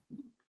there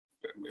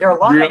are a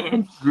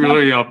lot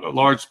really a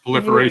large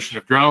proliferation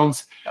of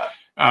drones.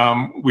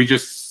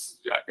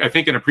 I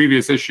think in a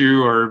previous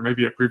issue or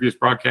maybe a previous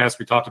broadcast,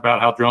 we talked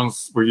about how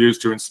drones were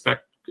used to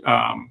inspect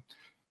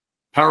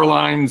power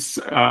lines.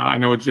 I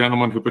know a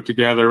gentleman who put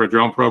together a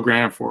drone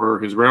program for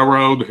his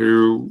railroad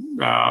who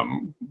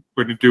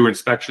would do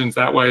inspections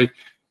that way.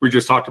 We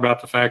just talked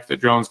about the fact that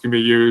drones can be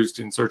used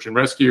in search and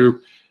rescue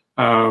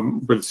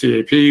with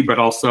CAP, but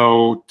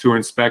also to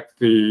inspect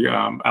the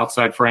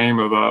outside frame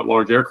of a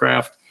large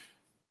aircraft.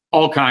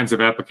 All kinds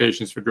of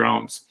applications for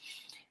drones.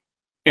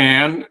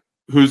 And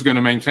who's going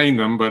to maintain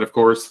them? But of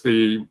course,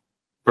 the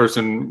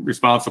person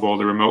responsible,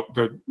 the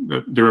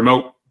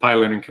remote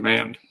pilot in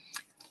command.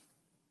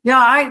 Yeah,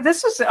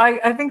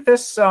 I think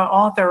this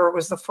author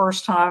was the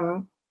first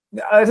time.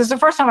 This is the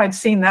first time I'd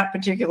seen that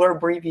particular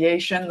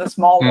abbreviation, the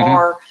small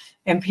R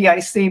and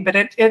PIC. But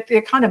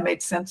it kind of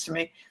made sense to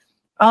me.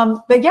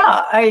 But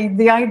yeah,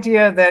 the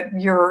idea that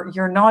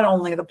you're not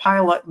only the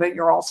pilot but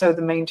you're also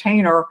the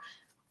maintainer.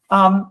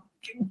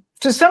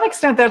 To some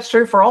extent, that's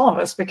true for all of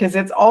us because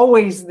it's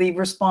always the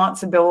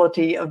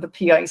responsibility of the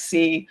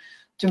PIC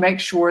to make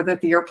sure that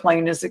the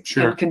airplane is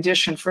in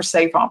condition for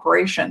safe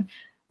operation.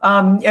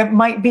 It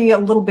might be a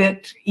little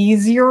bit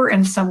easier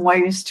in some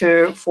ways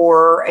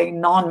for a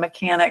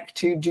non-mechanic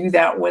to do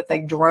that with a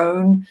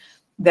drone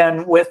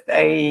than with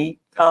a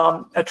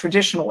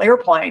traditional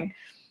airplane.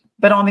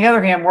 But on the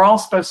other hand, we're all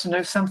supposed to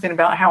know something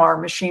about how our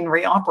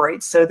machinery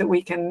operates so that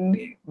we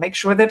can make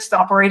sure that it's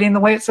operating the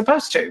way it's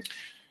supposed to.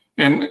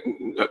 And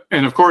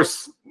of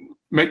course,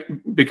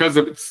 because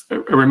it's a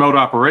remote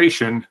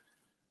operation,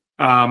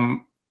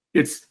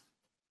 it's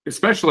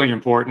especially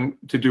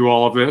important to do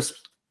all of this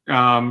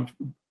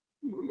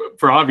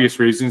for obvious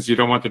reasons. You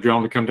don't want the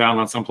drone to come down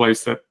on some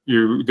place that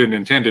you didn't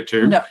intend it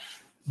to. No.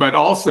 But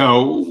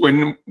also,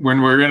 when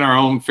we're in our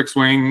own fixed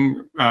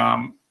wing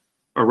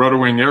or rotor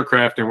wing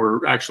aircraft, and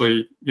we're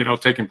actually,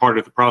 taking part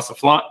of the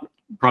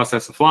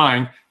process of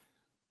flying,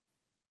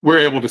 we're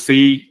able to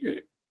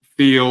see,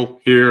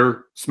 feel,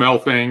 hear, smell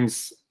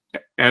things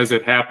as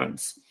it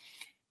happens.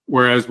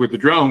 Whereas with the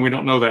drone, we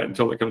don't know that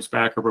until it comes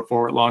back or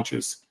before it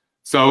launches.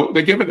 So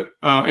they give it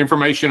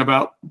information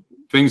about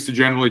things to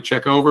generally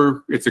check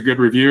over. It's a good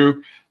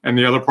review. And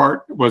the other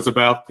part was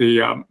about the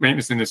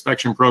maintenance and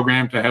inspection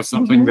program, to have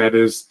something that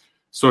is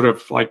sort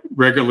of like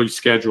regularly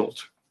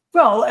scheduled.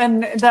 Well,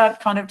 and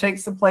that kind of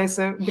takes the place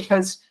of,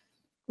 because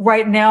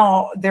right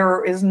now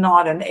there is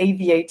not an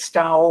Aviate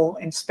style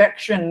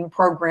inspection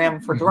program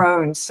for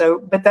drones. So,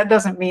 but that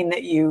doesn't mean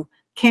that you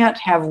can't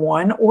have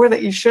one or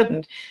that you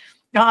shouldn't.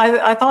 Now,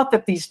 I thought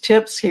that these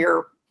tips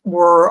here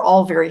were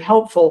all very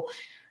helpful.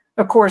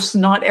 Of course,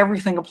 not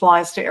everything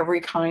applies to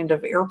every kind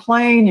of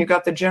airplane. You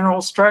got the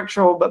general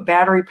structural, but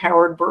battery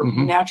powered,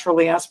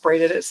 naturally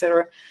aspirated, et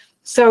cetera.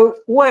 So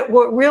what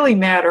really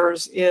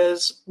matters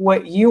is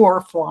what you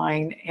are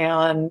flying,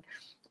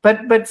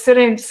 but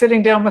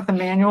sitting down with the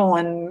manual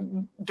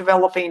and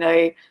developing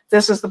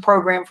this is the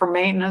program for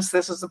maintenance,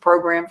 this is the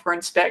program for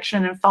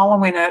inspection, and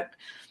following it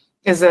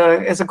is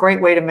a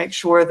great way to make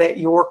sure that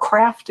your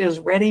craft is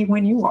ready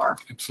when you are.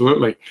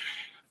 Absolutely.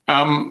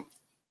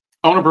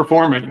 Owner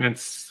perform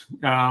maintenance.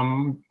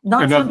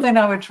 Something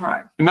I would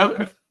try.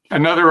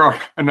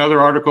 Another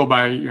article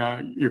by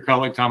your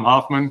colleague Tom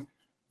Hoffman.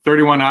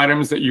 31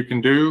 items that you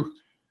can do,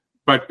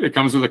 but it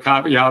comes with a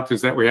caveat,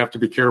 is that we have to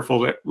be careful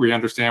that we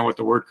understand what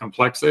the word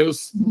complex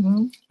is.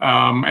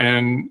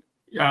 And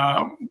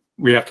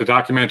we have to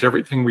document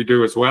everything we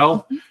do as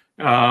well.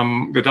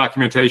 The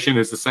documentation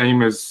is the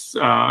same as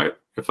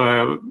if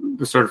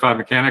the certified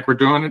mechanic were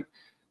doing it.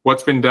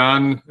 What's been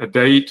done, a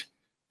date,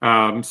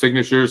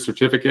 signature,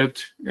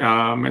 certificate,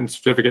 and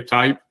certificate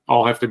type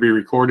all have to be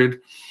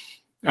recorded.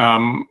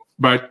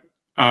 But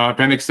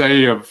Appendix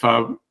A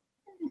of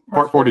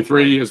Part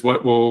 43 is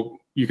what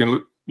you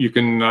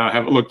can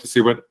have a look to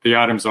see what the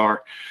items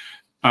are.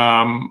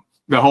 The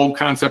whole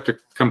concept of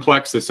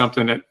complex is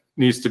something that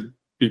needs to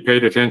be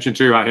paid attention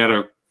to. I had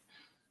a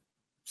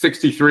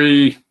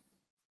 63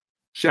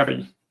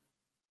 Chevy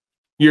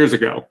years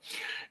ago,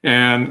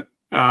 and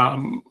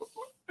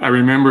I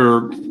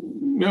remember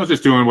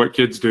just doing what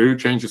kids do: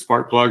 change the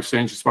spark plugs,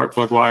 change the spark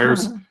plug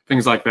wires,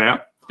 things like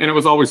that. And it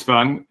was always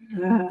fun.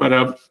 But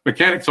a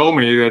mechanic told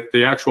me that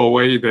the actual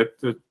way that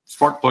the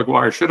spark plug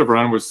wire should have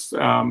run was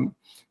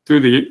through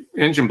the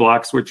engine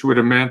blocks, which would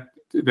have meant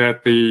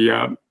that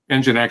the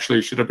engine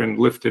actually should have been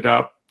lifted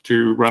up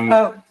to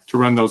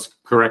run those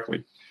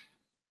correctly.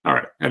 All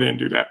right, I didn't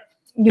do that.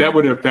 Yeah.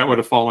 That would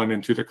have fallen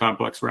into the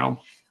complex realm.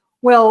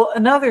 Well,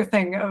 another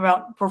thing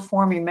about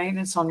performing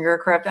maintenance on your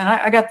aircraft, and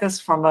I got this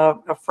from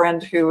a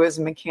friend who is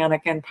a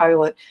mechanic and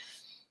pilot.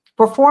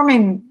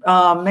 Performing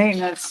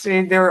maintenance,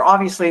 there are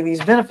obviously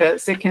these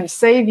benefits. It can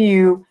save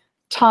you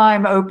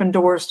time, open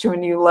doors to a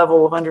new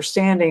level of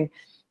understanding.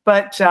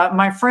 But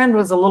my friend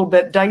was a little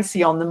bit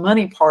dicey on the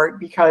money part,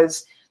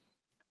 because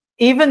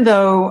even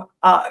though,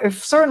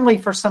 certainly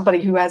for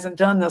somebody who hasn't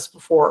done this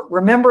before,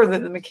 remember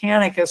that the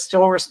mechanic is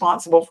still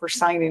responsible for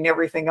signing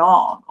everything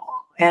on.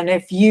 And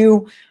if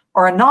you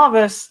are a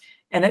novice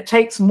and it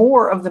takes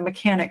more of the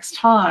mechanic's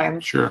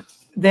time,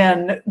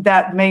 then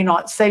that may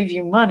not save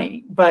you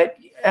money, but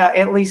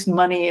at least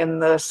money in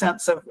the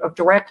sense of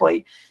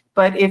directly.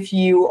 But if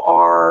you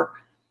are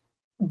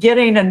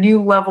getting a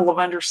new level of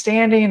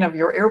understanding of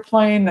your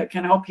airplane that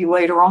can help you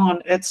later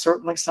on, it's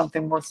certainly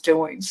something worth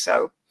doing.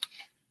 So,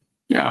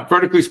 yeah,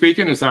 vertically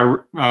speaking is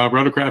our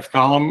rotorcraft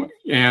column,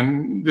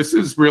 and this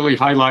is really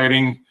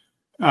highlighting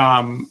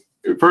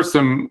first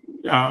some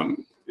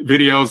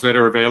videos that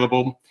are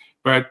available,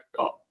 but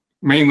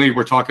mainly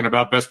we're talking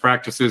about best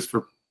practices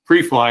for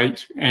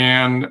pre-flight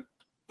and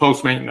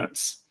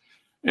post-maintenance.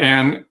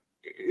 And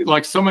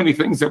like so many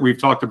things that we've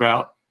talked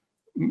about,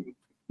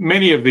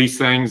 many of these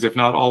things, if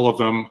not all of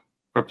them,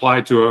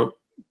 apply to a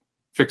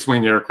fixed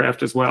wing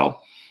aircraft as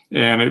well.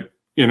 And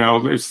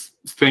there's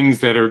things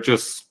that are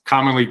just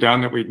commonly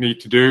done that we need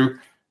to do.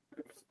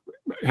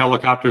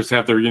 Helicopters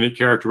have their unique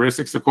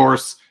characteristics, of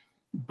course,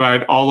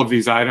 but all of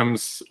these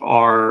items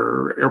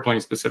are airplane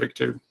specific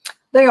too.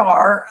 They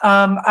are.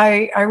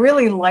 I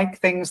really like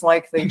things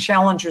like they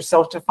challenge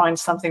yourself to find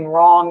something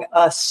wrong,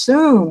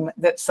 assume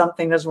that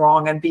something is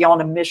wrong, and be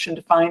on a mission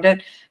to find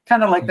it.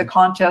 Kind of like the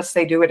contests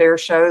they do at air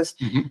shows.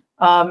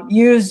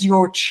 Use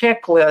your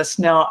checklist.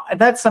 Now,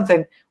 that's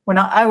something when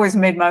I always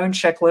made my own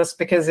checklist,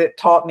 because it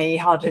taught me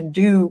how to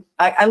do.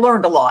 I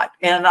learned a lot,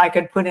 and I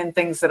could put in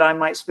things that I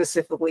might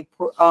specifically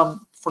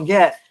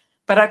forget.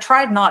 But I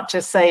tried not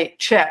to say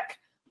check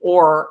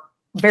or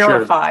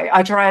verify. Sure.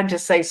 I tried to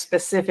say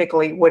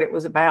specifically what it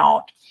was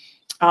about.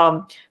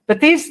 But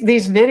these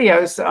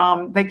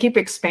videos, they keep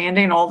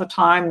expanding all the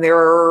time. There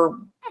are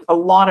a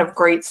lot of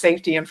great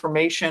safety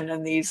information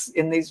in these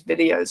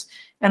videos,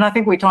 and I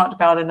think we talked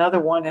about another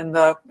one in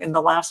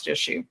the last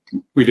issue.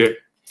 We did.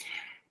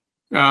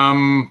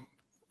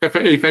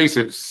 FAA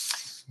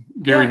Faces,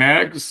 Gary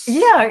Nags.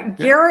 Yeah,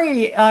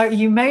 Gary,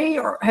 you may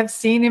have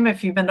seen him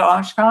if you've been to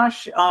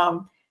Oshkosh.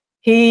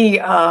 He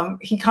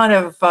kind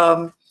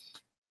of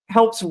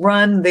helps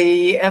run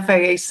the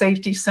FAA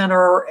Safety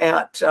Center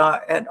at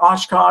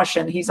Oshkosh,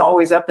 and he's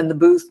always up in the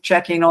booth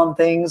checking on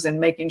things and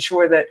making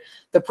sure that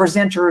the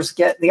presenters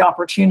get the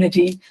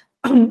opportunity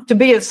to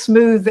be as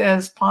smooth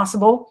as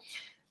possible.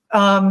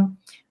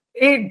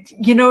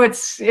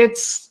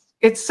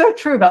 It's so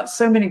true about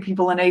so many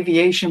people in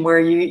aviation, where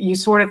you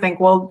sort of think,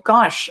 well,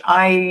 gosh,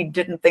 I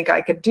didn't think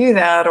I could do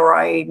that, or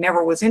I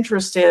never was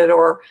interested,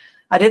 or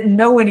I didn't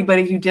know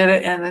anybody who did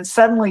it. And then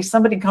suddenly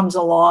somebody comes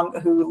along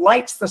who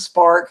lights the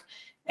spark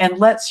and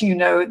lets you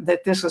know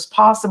that this is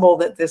possible,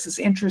 that this is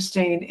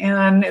interesting.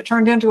 And it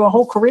turned into a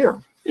whole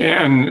career.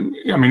 And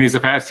I mean, he's a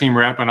fast team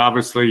rep, and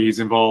obviously he's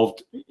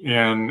involved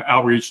in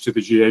outreach to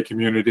the GA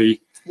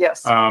community.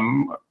 Yes.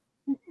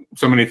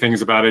 So many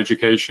things about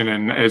education.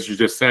 And as you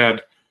just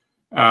said,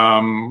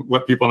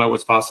 let people know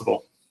what's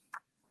possible.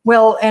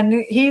 Well, and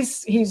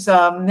he's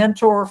a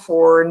mentor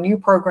for new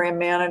program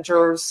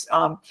managers.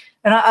 And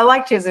I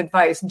liked his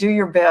advice: do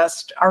your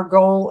best. Our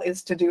goal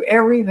is to do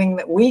everything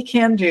that we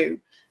can do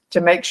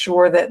to make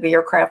sure that the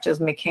aircraft is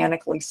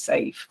mechanically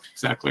safe.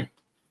 Exactly.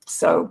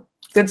 So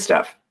good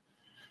stuff.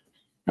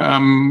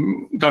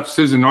 Dr.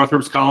 Susan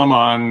Northrup's column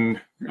on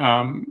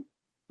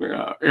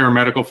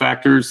aeromedical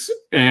factors.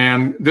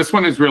 And this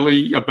one is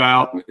really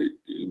about,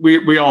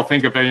 we all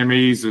think of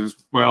AMEs as,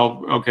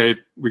 well, okay,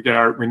 we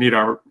need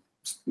our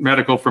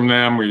medical from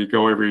them. We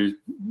go every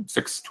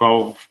 6,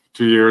 12,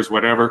 2 years,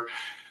 whatever.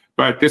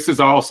 But this is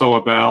also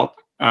about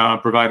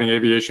providing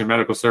aviation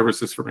medical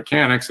services for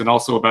mechanics, and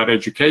also about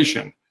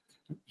education,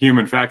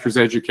 human factors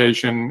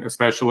education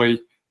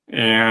especially,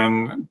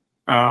 and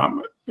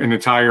an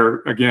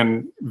entire,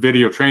 again,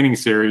 video training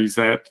series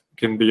that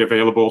can be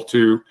available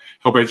to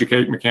help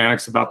educate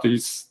mechanics about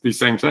these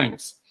same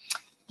things.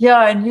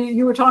 Yeah, and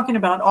you were talking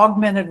about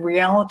augmented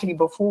reality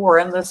before,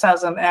 and this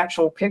has an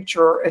actual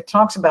picture. It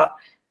talks about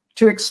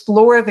to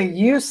explore the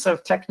use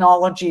of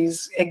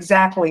technologies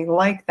exactly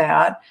like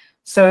that,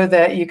 so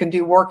that you can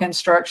do work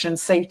instruction,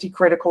 safety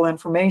critical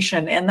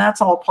information, and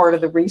that's all part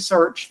of the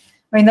research.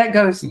 I mean,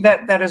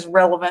 that is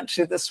relevant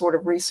to the sort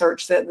of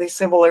research that the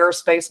Civil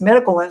Aerospace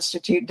Medical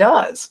Institute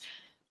does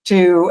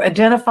to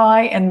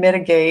identify and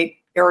mitigate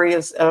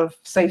areas of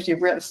safety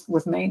risk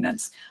with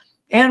maintenance.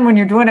 And when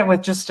you're doing it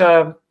with just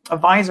a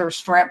visor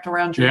strapped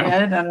around your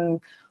head. And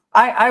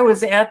I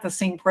was at the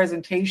same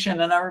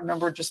presentation, and I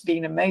remember just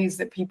being amazed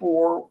that people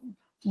were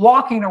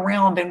walking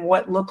around in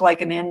what looked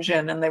like an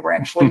engine, and they were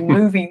actually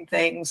moving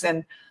things.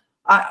 And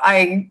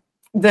I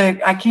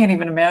can't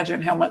even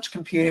imagine how much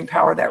computing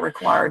power that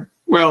required.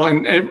 Well,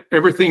 and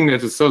everything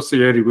that's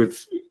associated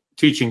with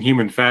teaching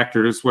human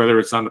factors, whether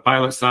it's on the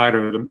pilot side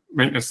or the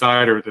maintenance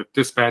side or the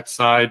dispatch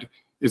side,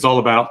 is all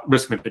about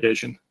risk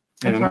mitigation.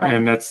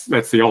 And that's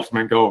the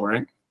ultimate goal,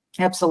 right?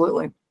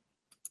 Absolutely.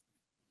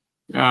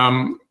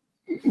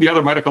 The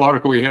other medical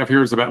article we have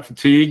here is about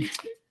fatigue.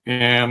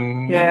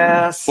 And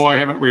yes, boy,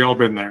 haven't we all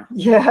been there.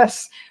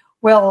 Yes.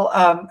 Well,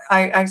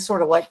 I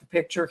sort of like the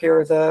picture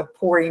here, the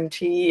pouring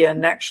tea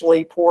and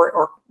actually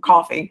or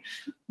coffee,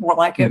 more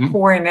like it,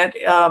 pouring it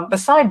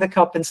beside the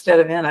cup instead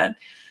of in it.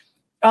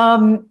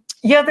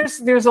 Yeah,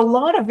 there's a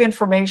lot of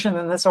information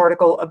in this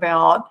article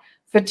about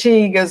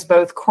fatigue as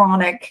both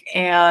chronic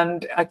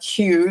and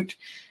acute.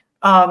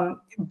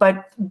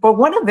 But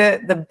one of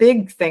the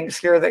big things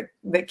here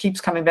that keeps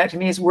coming back to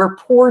me is we're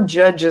poor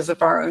judges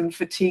of our own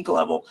fatigue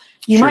level.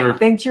 You might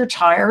think you're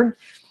tired,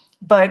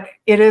 but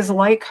it is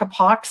like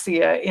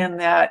hypoxia in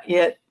that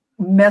it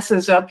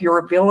messes up your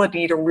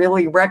ability to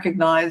really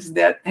recognize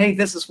that, hey,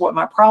 this is what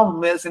my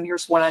problem is, and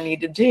here's what I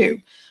need to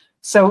do.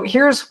 So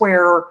here's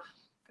where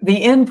the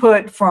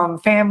input from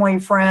family,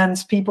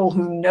 friends, people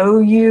who know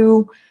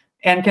you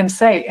and can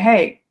say,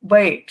 hey,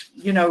 wait,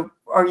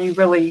 are you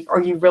really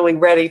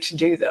ready to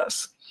do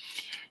this?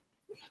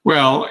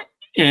 Well,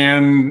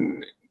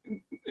 and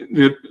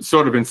the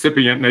sort of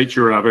incipient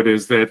nature of it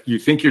is that you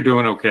think you're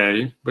doing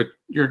okay, but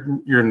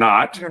you're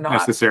not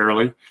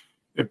necessarily.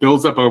 It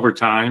builds up over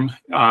time.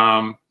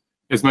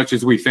 As much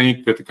as we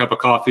think that the cup of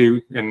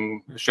coffee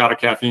and a shot of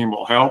caffeine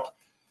will help,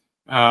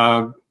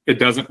 it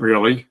doesn't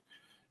really.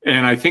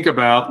 And I think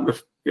about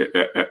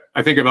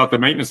the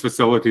maintenance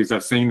facilities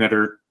I've seen that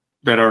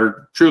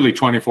are truly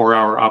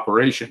 24-hour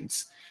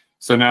operations.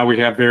 So now we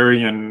have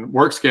varying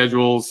work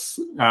schedules.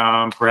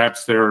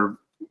 Perhaps they're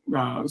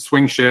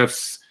swing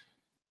shifts,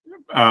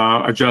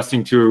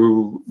 adjusting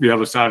to the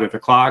other side of the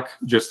clock,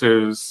 just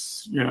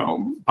as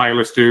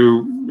pilots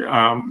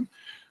do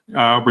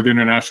with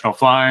international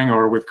flying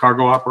or with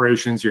cargo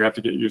operations. You have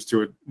to get used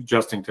to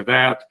adjusting to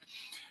that.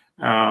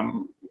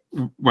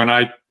 When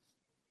I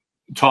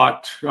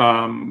taught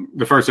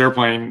the first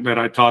airplane that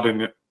I taught in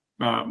the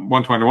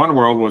 121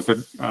 world was it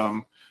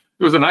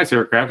was a nice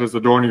aircraft. It was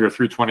the Dornier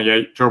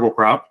 328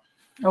 turboprop.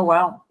 Oh,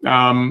 wow.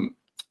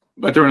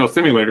 But there were no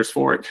simulators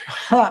for it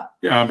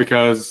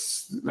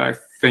because I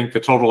think the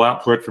total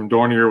output from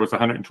Dornier was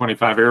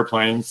 125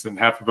 airplanes, and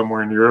half of them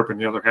were in Europe and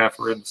the other half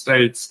were in the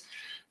States.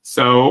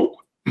 So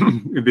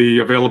the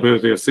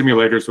availability of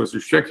simulators was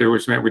restricted,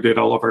 which meant we did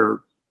all of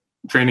our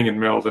training in the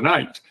middle of the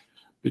night,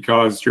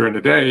 because during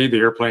the day, the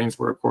airplanes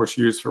were, of course,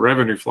 used for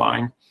revenue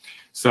flying.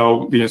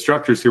 So the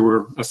instructors who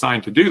were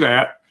assigned to do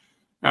that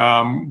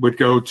would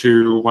go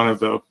to one of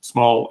the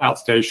small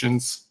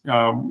outstations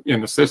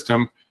in the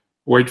system,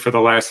 wait for the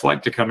last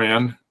flight to come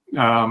in.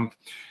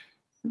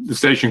 The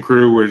station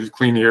crew would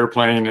clean the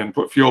airplane and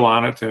put fuel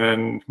on it, and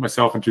then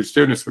myself and two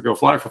students would go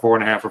fly for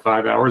 4.5 or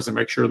 5 hours and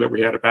make sure that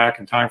we had it back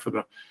in time for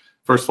the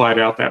first flight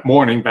out that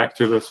morning back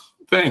to the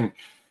thing,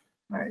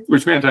 Right.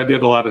 which meant I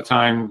did a lot of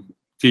time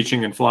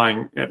teaching and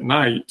flying at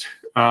night.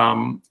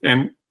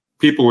 And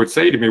people would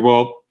say to me,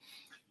 well,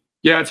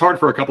 yeah, it's hard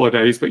for a couple of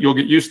days, but you'll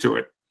get used to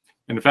it.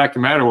 And the fact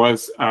of the matter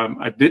was,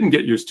 I didn't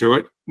get used to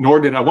it, nor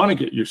did I want to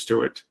get used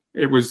to it.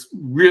 It was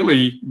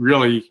really,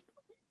 really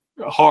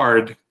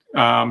hard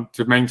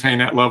to maintain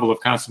that level of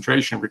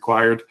concentration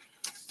required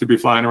to be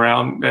flying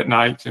around at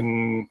night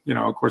and,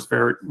 of course,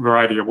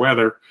 variety of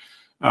weather,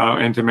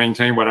 and to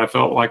maintain what I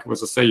felt like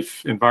was a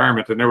safe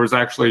environment. And there was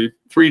actually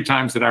 3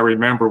 times that I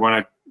remember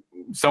when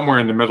somewhere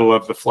in the middle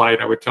of the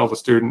flight, I would tell the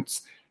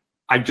students,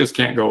 I just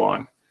can't go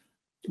on.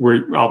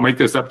 I'll make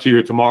this up to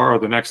you tomorrow or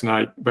the next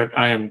night, but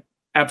I am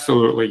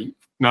absolutely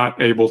not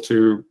able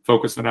to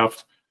focus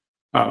enough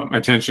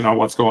attention on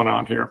what's going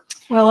on here.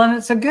 Well, and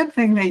it's a good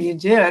thing that you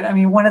did. I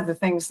mean, one of the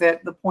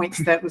points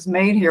that was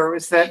made here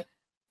was that,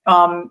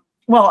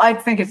 well, I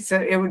think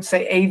it would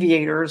say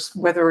aviators,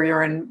 whether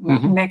you're in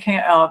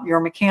you're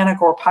a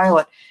mechanic or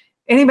pilot,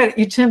 anybody,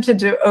 you tempted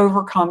to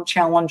overcome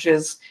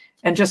challenges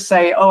and just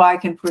say, oh, I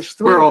can push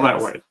through. We're all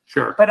that way,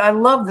 sure. But I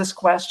love this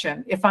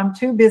question. If I'm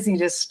too busy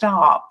to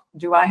stop,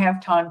 do I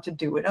have time to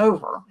do it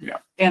over? Yeah.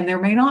 And there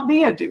may not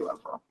be a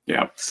do-over.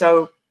 Yeah.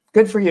 So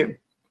good for you.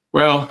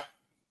 Well,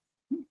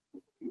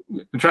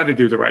 try to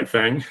do the right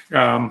thing.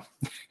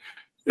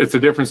 It's a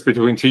difference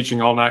between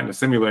teaching all night in a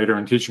simulator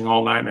and teaching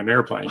all night in an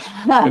airplane.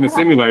 In a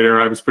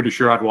simulator, I was pretty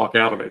sure I'd walk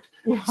out of it.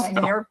 Yeah, in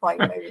an airplane,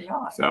 maybe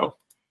not. So,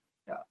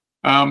 yeah.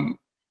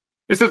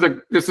 This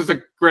is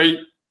a great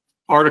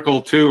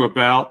article too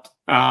about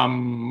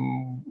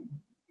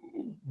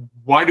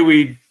why do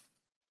we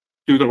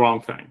do the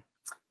wrong thing?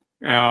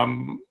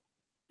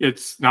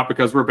 It's not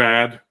because we're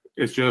bad.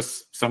 It's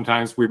just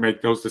sometimes we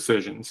make those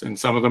decisions, and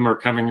some of them are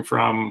coming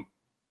from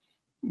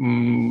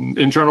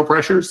internal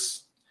pressures.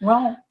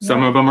 Well,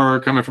 some of them are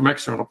coming from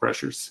external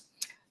pressures.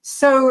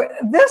 So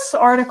this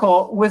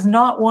article was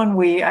not one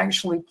we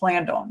actually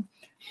planned on.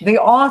 The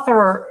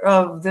author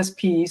of this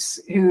piece,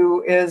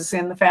 who is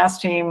in the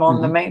FAST team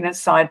on the maintenance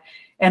side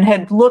and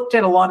had looked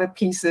at a lot of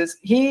pieces,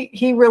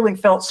 he really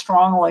felt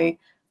strongly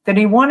that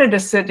he wanted to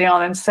sit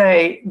down and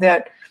say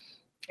that,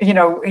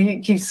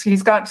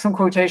 he's got some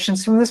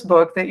quotations from this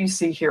book that you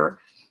see here.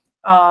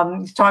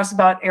 He talks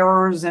about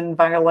errors and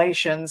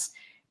violations.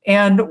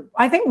 And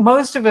I think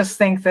most of us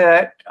think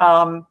that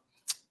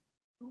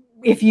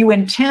if you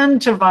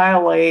intend to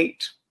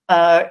violate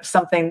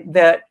something,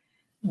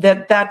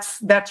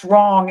 that's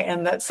wrong,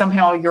 and that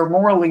somehow you're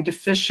morally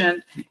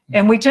deficient,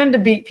 and we tend to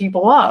beat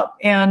people up.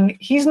 And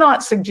he's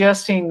not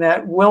suggesting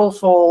that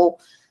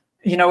willful,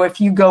 if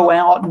you go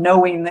out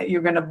knowing that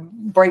you're going to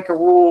break a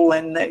rule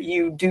and that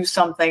you do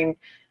something,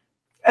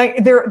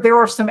 there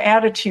are some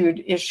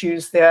attitude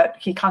issues that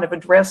he kind of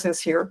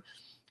addresses here.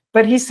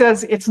 But he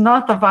says it's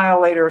not the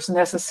violators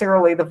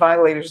necessarily the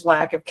violators'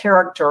 lack of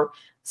character.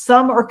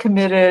 Some are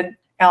committed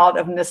out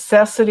of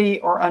necessity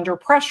or under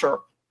pressure,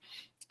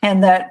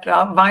 and that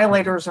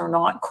violators are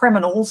not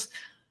criminals,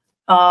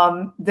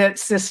 that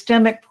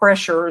systemic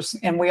pressures,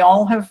 and we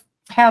all have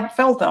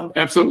felt them.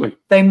 Absolutely.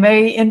 They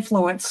may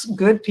influence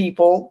good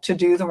people to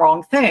do the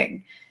wrong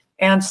thing.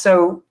 And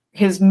so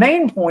his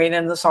main point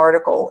in this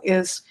article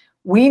is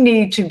we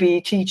need to be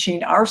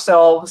teaching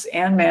ourselves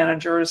and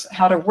managers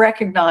how to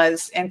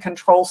recognize and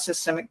control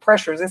systemic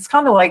pressures. It's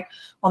kind of like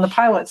on the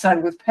pilot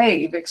side with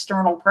PAVE,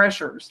 external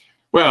pressures.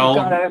 Well,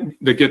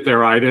 to get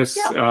their itis,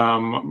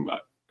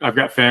 I've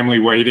got family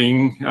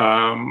waiting,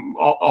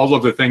 all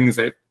of the things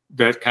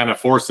that kind of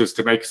force us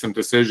to make some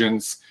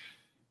decisions,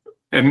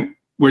 and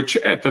which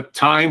at the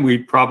time we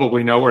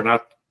probably know are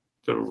not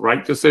the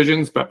right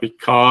decisions, but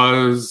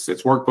because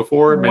it's worked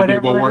before, maybe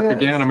it will work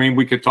again. I mean,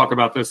 we could talk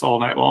about this all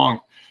night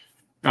long.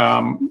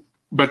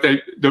 But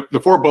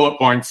the 4 bullet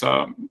points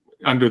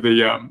under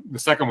the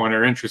second one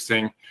are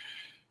interesting.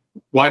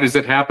 Why does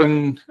it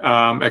happen?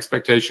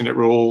 Expectation that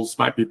rules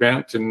might be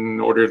bent in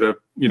order to,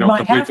 in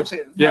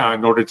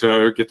order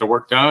to get the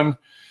work done.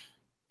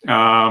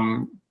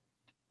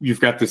 You've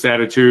got this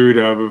attitude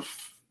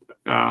of,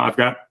 I've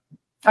got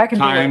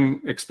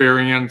time,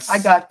 experience. I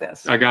got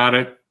this. I got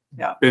it.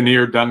 Yeah. Been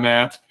here, done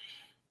that.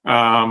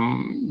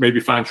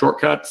 Maybe find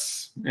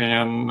shortcuts.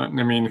 And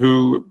I mean,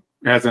 who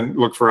hasn't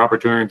looked for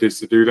opportunities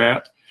to do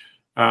that.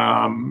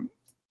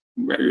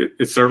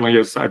 It certainly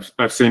is.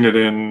 I've seen it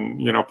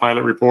in,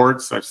 pilot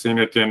reports. I've seen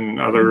it in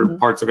other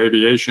parts of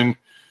aviation.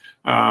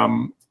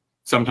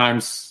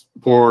 Sometimes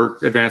poor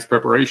advanced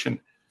preparation.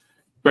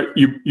 But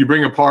you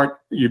bring up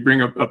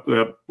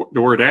the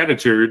word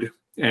attitude,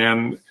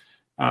 and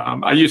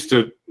I used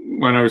to,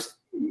 when I was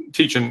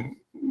teaching,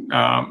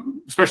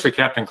 especially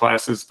captain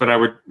classes, but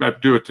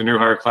I'd do it to new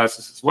hire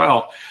classes as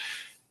well.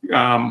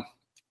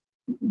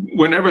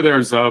 Whenever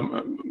there's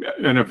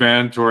an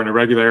event or an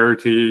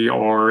irregularity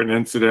or an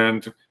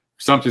incident,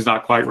 something's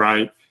not quite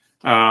right,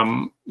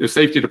 the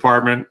safety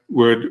department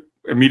would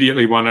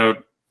immediately want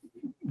to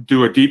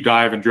do a deep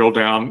dive and drill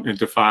down and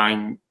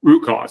define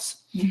root cause.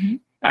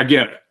 I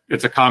get it.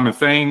 It's a common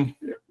thing,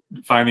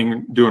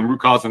 doing root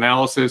cause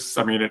analysis.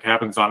 I mean, it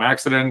happens on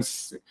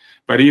accidents,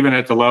 but even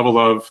at the level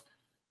of,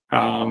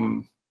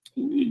 I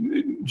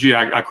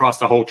crossed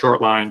the whole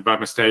chart line by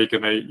mistake,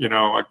 and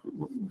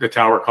the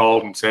tower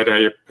called and said,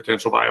 hey, a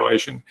potential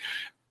violation.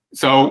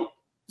 So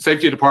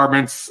safety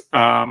departments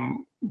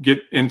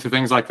get into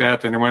things like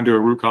that, and they want to do a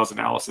root cause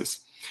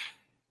analysis.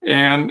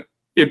 And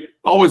it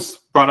always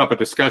brought up a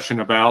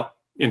discussion about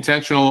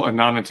intentional and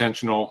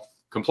non-intentional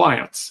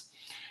compliance.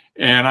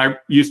 And I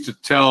used to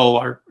tell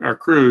our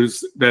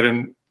crews that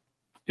in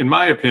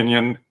my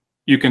opinion,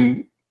 you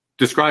can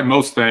describe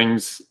most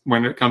things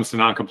when it comes to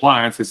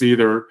non-compliance as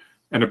either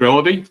an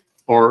ability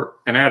or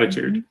an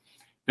attitude.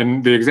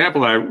 And the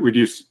example I would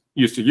used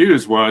to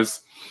use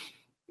was,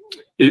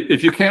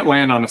 if you can't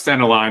land on a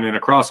center line in a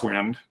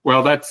crosswind,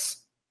 well, that's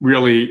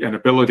really an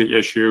ability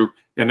issue.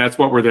 And that's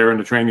what we're there in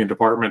the training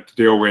department to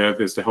deal with,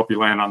 is to help you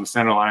land on the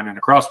center line in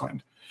a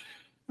crosswind.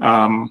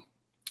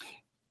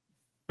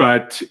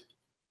 But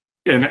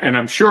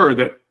I'm sure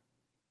that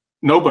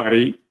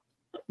nobody,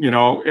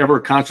 ever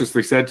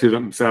consciously said to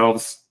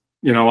themselves,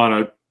 on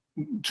a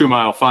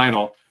 2-mile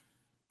final,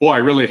 boy, I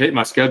really hate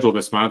my schedule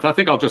this month. I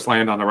think I'll just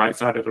land on the right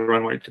side of the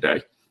runway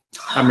today.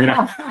 I mean,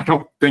 I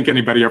don't think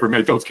anybody ever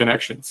made those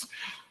connections.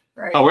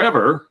 Right.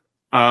 However,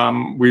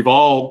 we've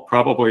all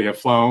probably have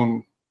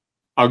flown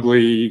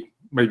ugly,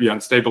 maybe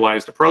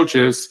unstabilized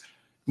approaches,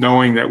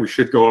 knowing that we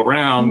should go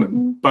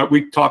around, but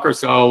we talk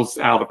ourselves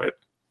out of it.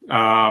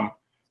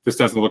 This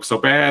doesn't look so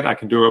bad. I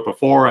can do it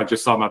before. I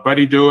just saw my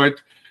buddy do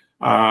it.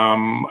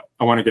 I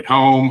want to get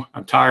home.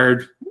 I'm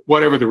tired,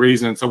 whatever the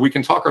reason. So we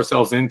can talk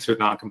ourselves into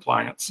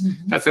non-compliance.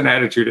 That's an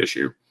attitude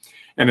issue.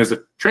 And as a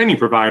training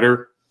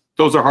provider,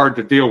 those are hard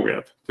to deal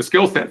with. The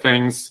skill set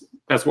things,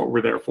 that's what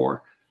we're there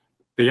for.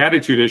 The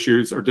attitude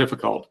issues are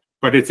difficult,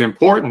 but it's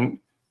important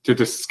to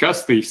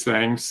discuss these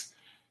things.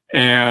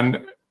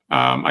 And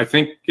I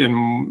think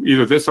in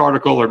either this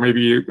article or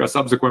maybe a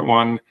subsequent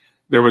one,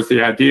 there was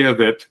the idea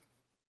that,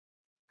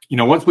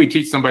 once we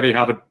teach somebody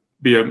how to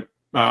be a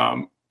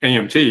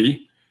AMT,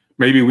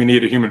 maybe we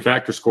need a human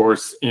factors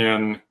course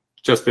in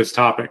just this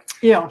topic.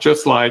 Yeah.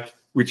 Just like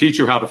we teach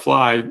you how to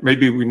fly,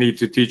 maybe we need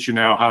to teach you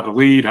now how to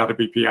lead, how to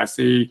be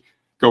PIC,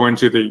 go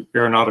into the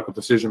aeronautical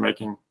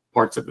decision-making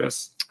parts of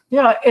this.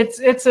 Yeah,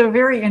 it's a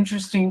very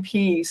interesting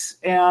piece.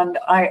 And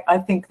I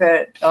think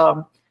that,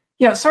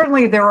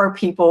 certainly there are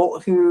people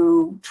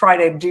who try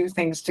to do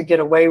things to get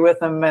away with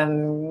them,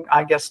 and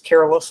I guess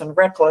careless and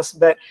reckless,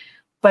 but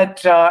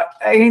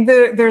I mean,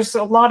 there's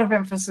a lot of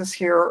emphasis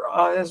here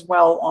as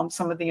well on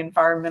some of the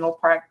environmental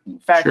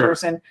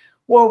factors. Sure. And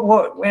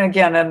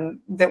and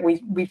that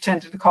we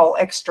tended to call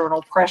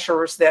external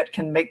pressures that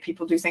can make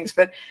people do things.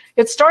 But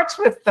it starts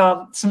with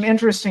some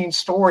interesting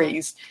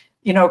stories,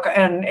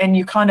 and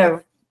you kind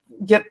of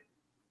get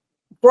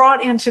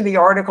brought into the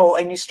article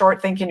and you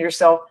start thinking to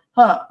yourself,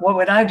 what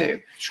would I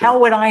do? Sure. How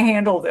would I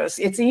handle this?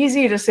 It's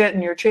easy to sit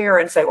in your chair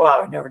and say, well,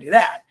 I would never do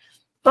that.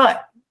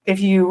 But if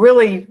you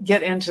really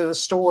get into the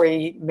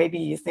story, maybe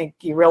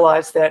you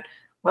realize that,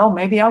 well,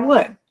 maybe I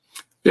would.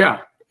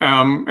 Yeah.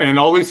 And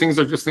all these things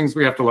are just things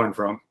we have to learn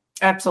from.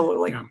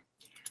 Absolutely.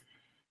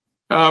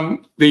 Yeah.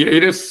 The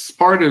ATIS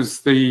part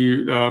is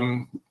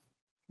the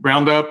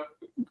roundup.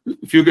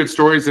 A few good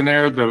stories in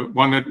there. The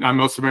one that I'm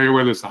most familiar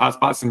with is the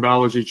hotspots in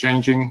biology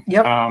changing.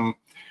 Yep.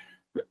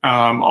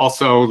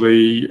 Also,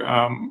 the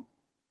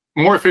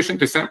more efficient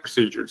descent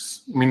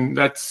procedures. I mean,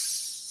 that's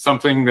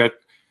something that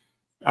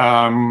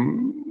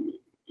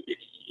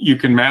you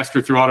can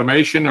master through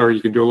automation, or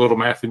you can do a little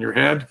math in your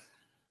head.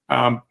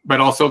 But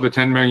also the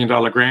 $10 million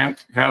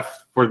grant,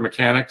 half for the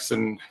mechanics.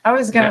 And I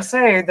was going to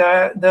say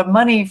the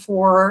money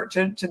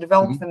to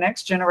develop the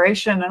next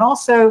generation, and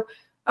also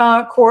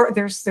core.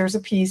 There's a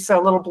piece, a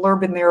little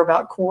blurb in there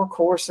about core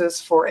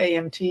courses for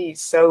AMTs.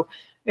 So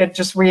it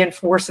just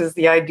reinforces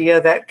the idea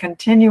that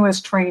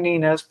continuous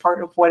training is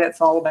part of what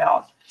it's all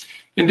about.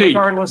 Indeed,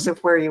 regardless of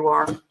where you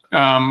are.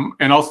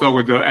 And also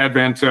with the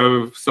advent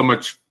of so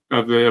much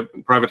of the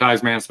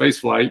privatized manned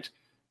spaceflight,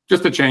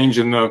 just a change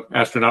in the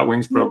astronaut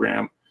wings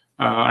program.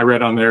 I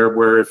read on there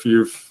where if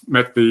you've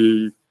met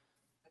the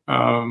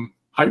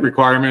height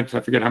requirement, I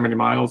forget how many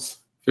miles,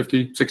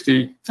 50,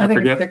 60, I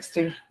forget.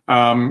 60.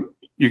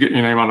 You get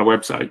your name on the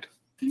website.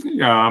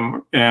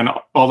 And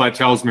all that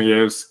tells me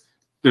is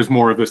there's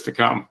more of this to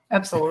come.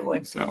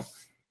 Absolutely. So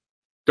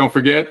don't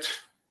forget,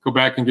 go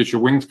back and get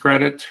your wings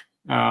credit,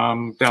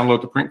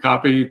 download the print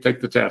copy,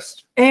 take the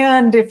test.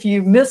 And if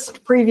you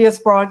missed previous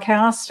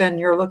broadcasts and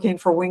you're looking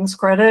for wings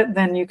credit,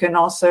 then you can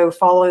also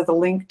follow the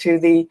link to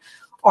the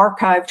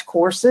archived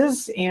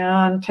courses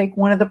and take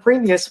one of the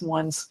previous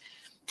ones.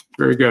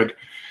 Very good.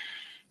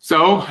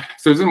 So,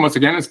 Susan, once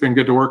again, it's been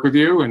good to work with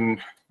you,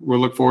 and we'll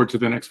look forward to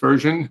the next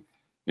version.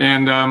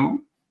 And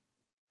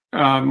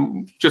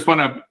just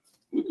want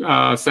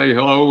to say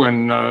hello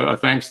and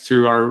thanks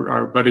to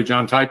our buddy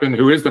John Typin,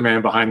 who is the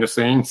man behind the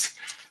scenes.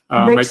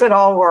 Makes it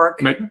all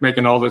work.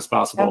 Making all this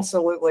possible.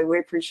 Absolutely. We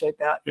appreciate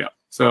that. Yeah.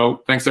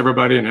 So thanks,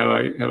 everybody, and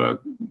have a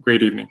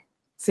great evening.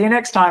 See you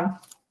next time.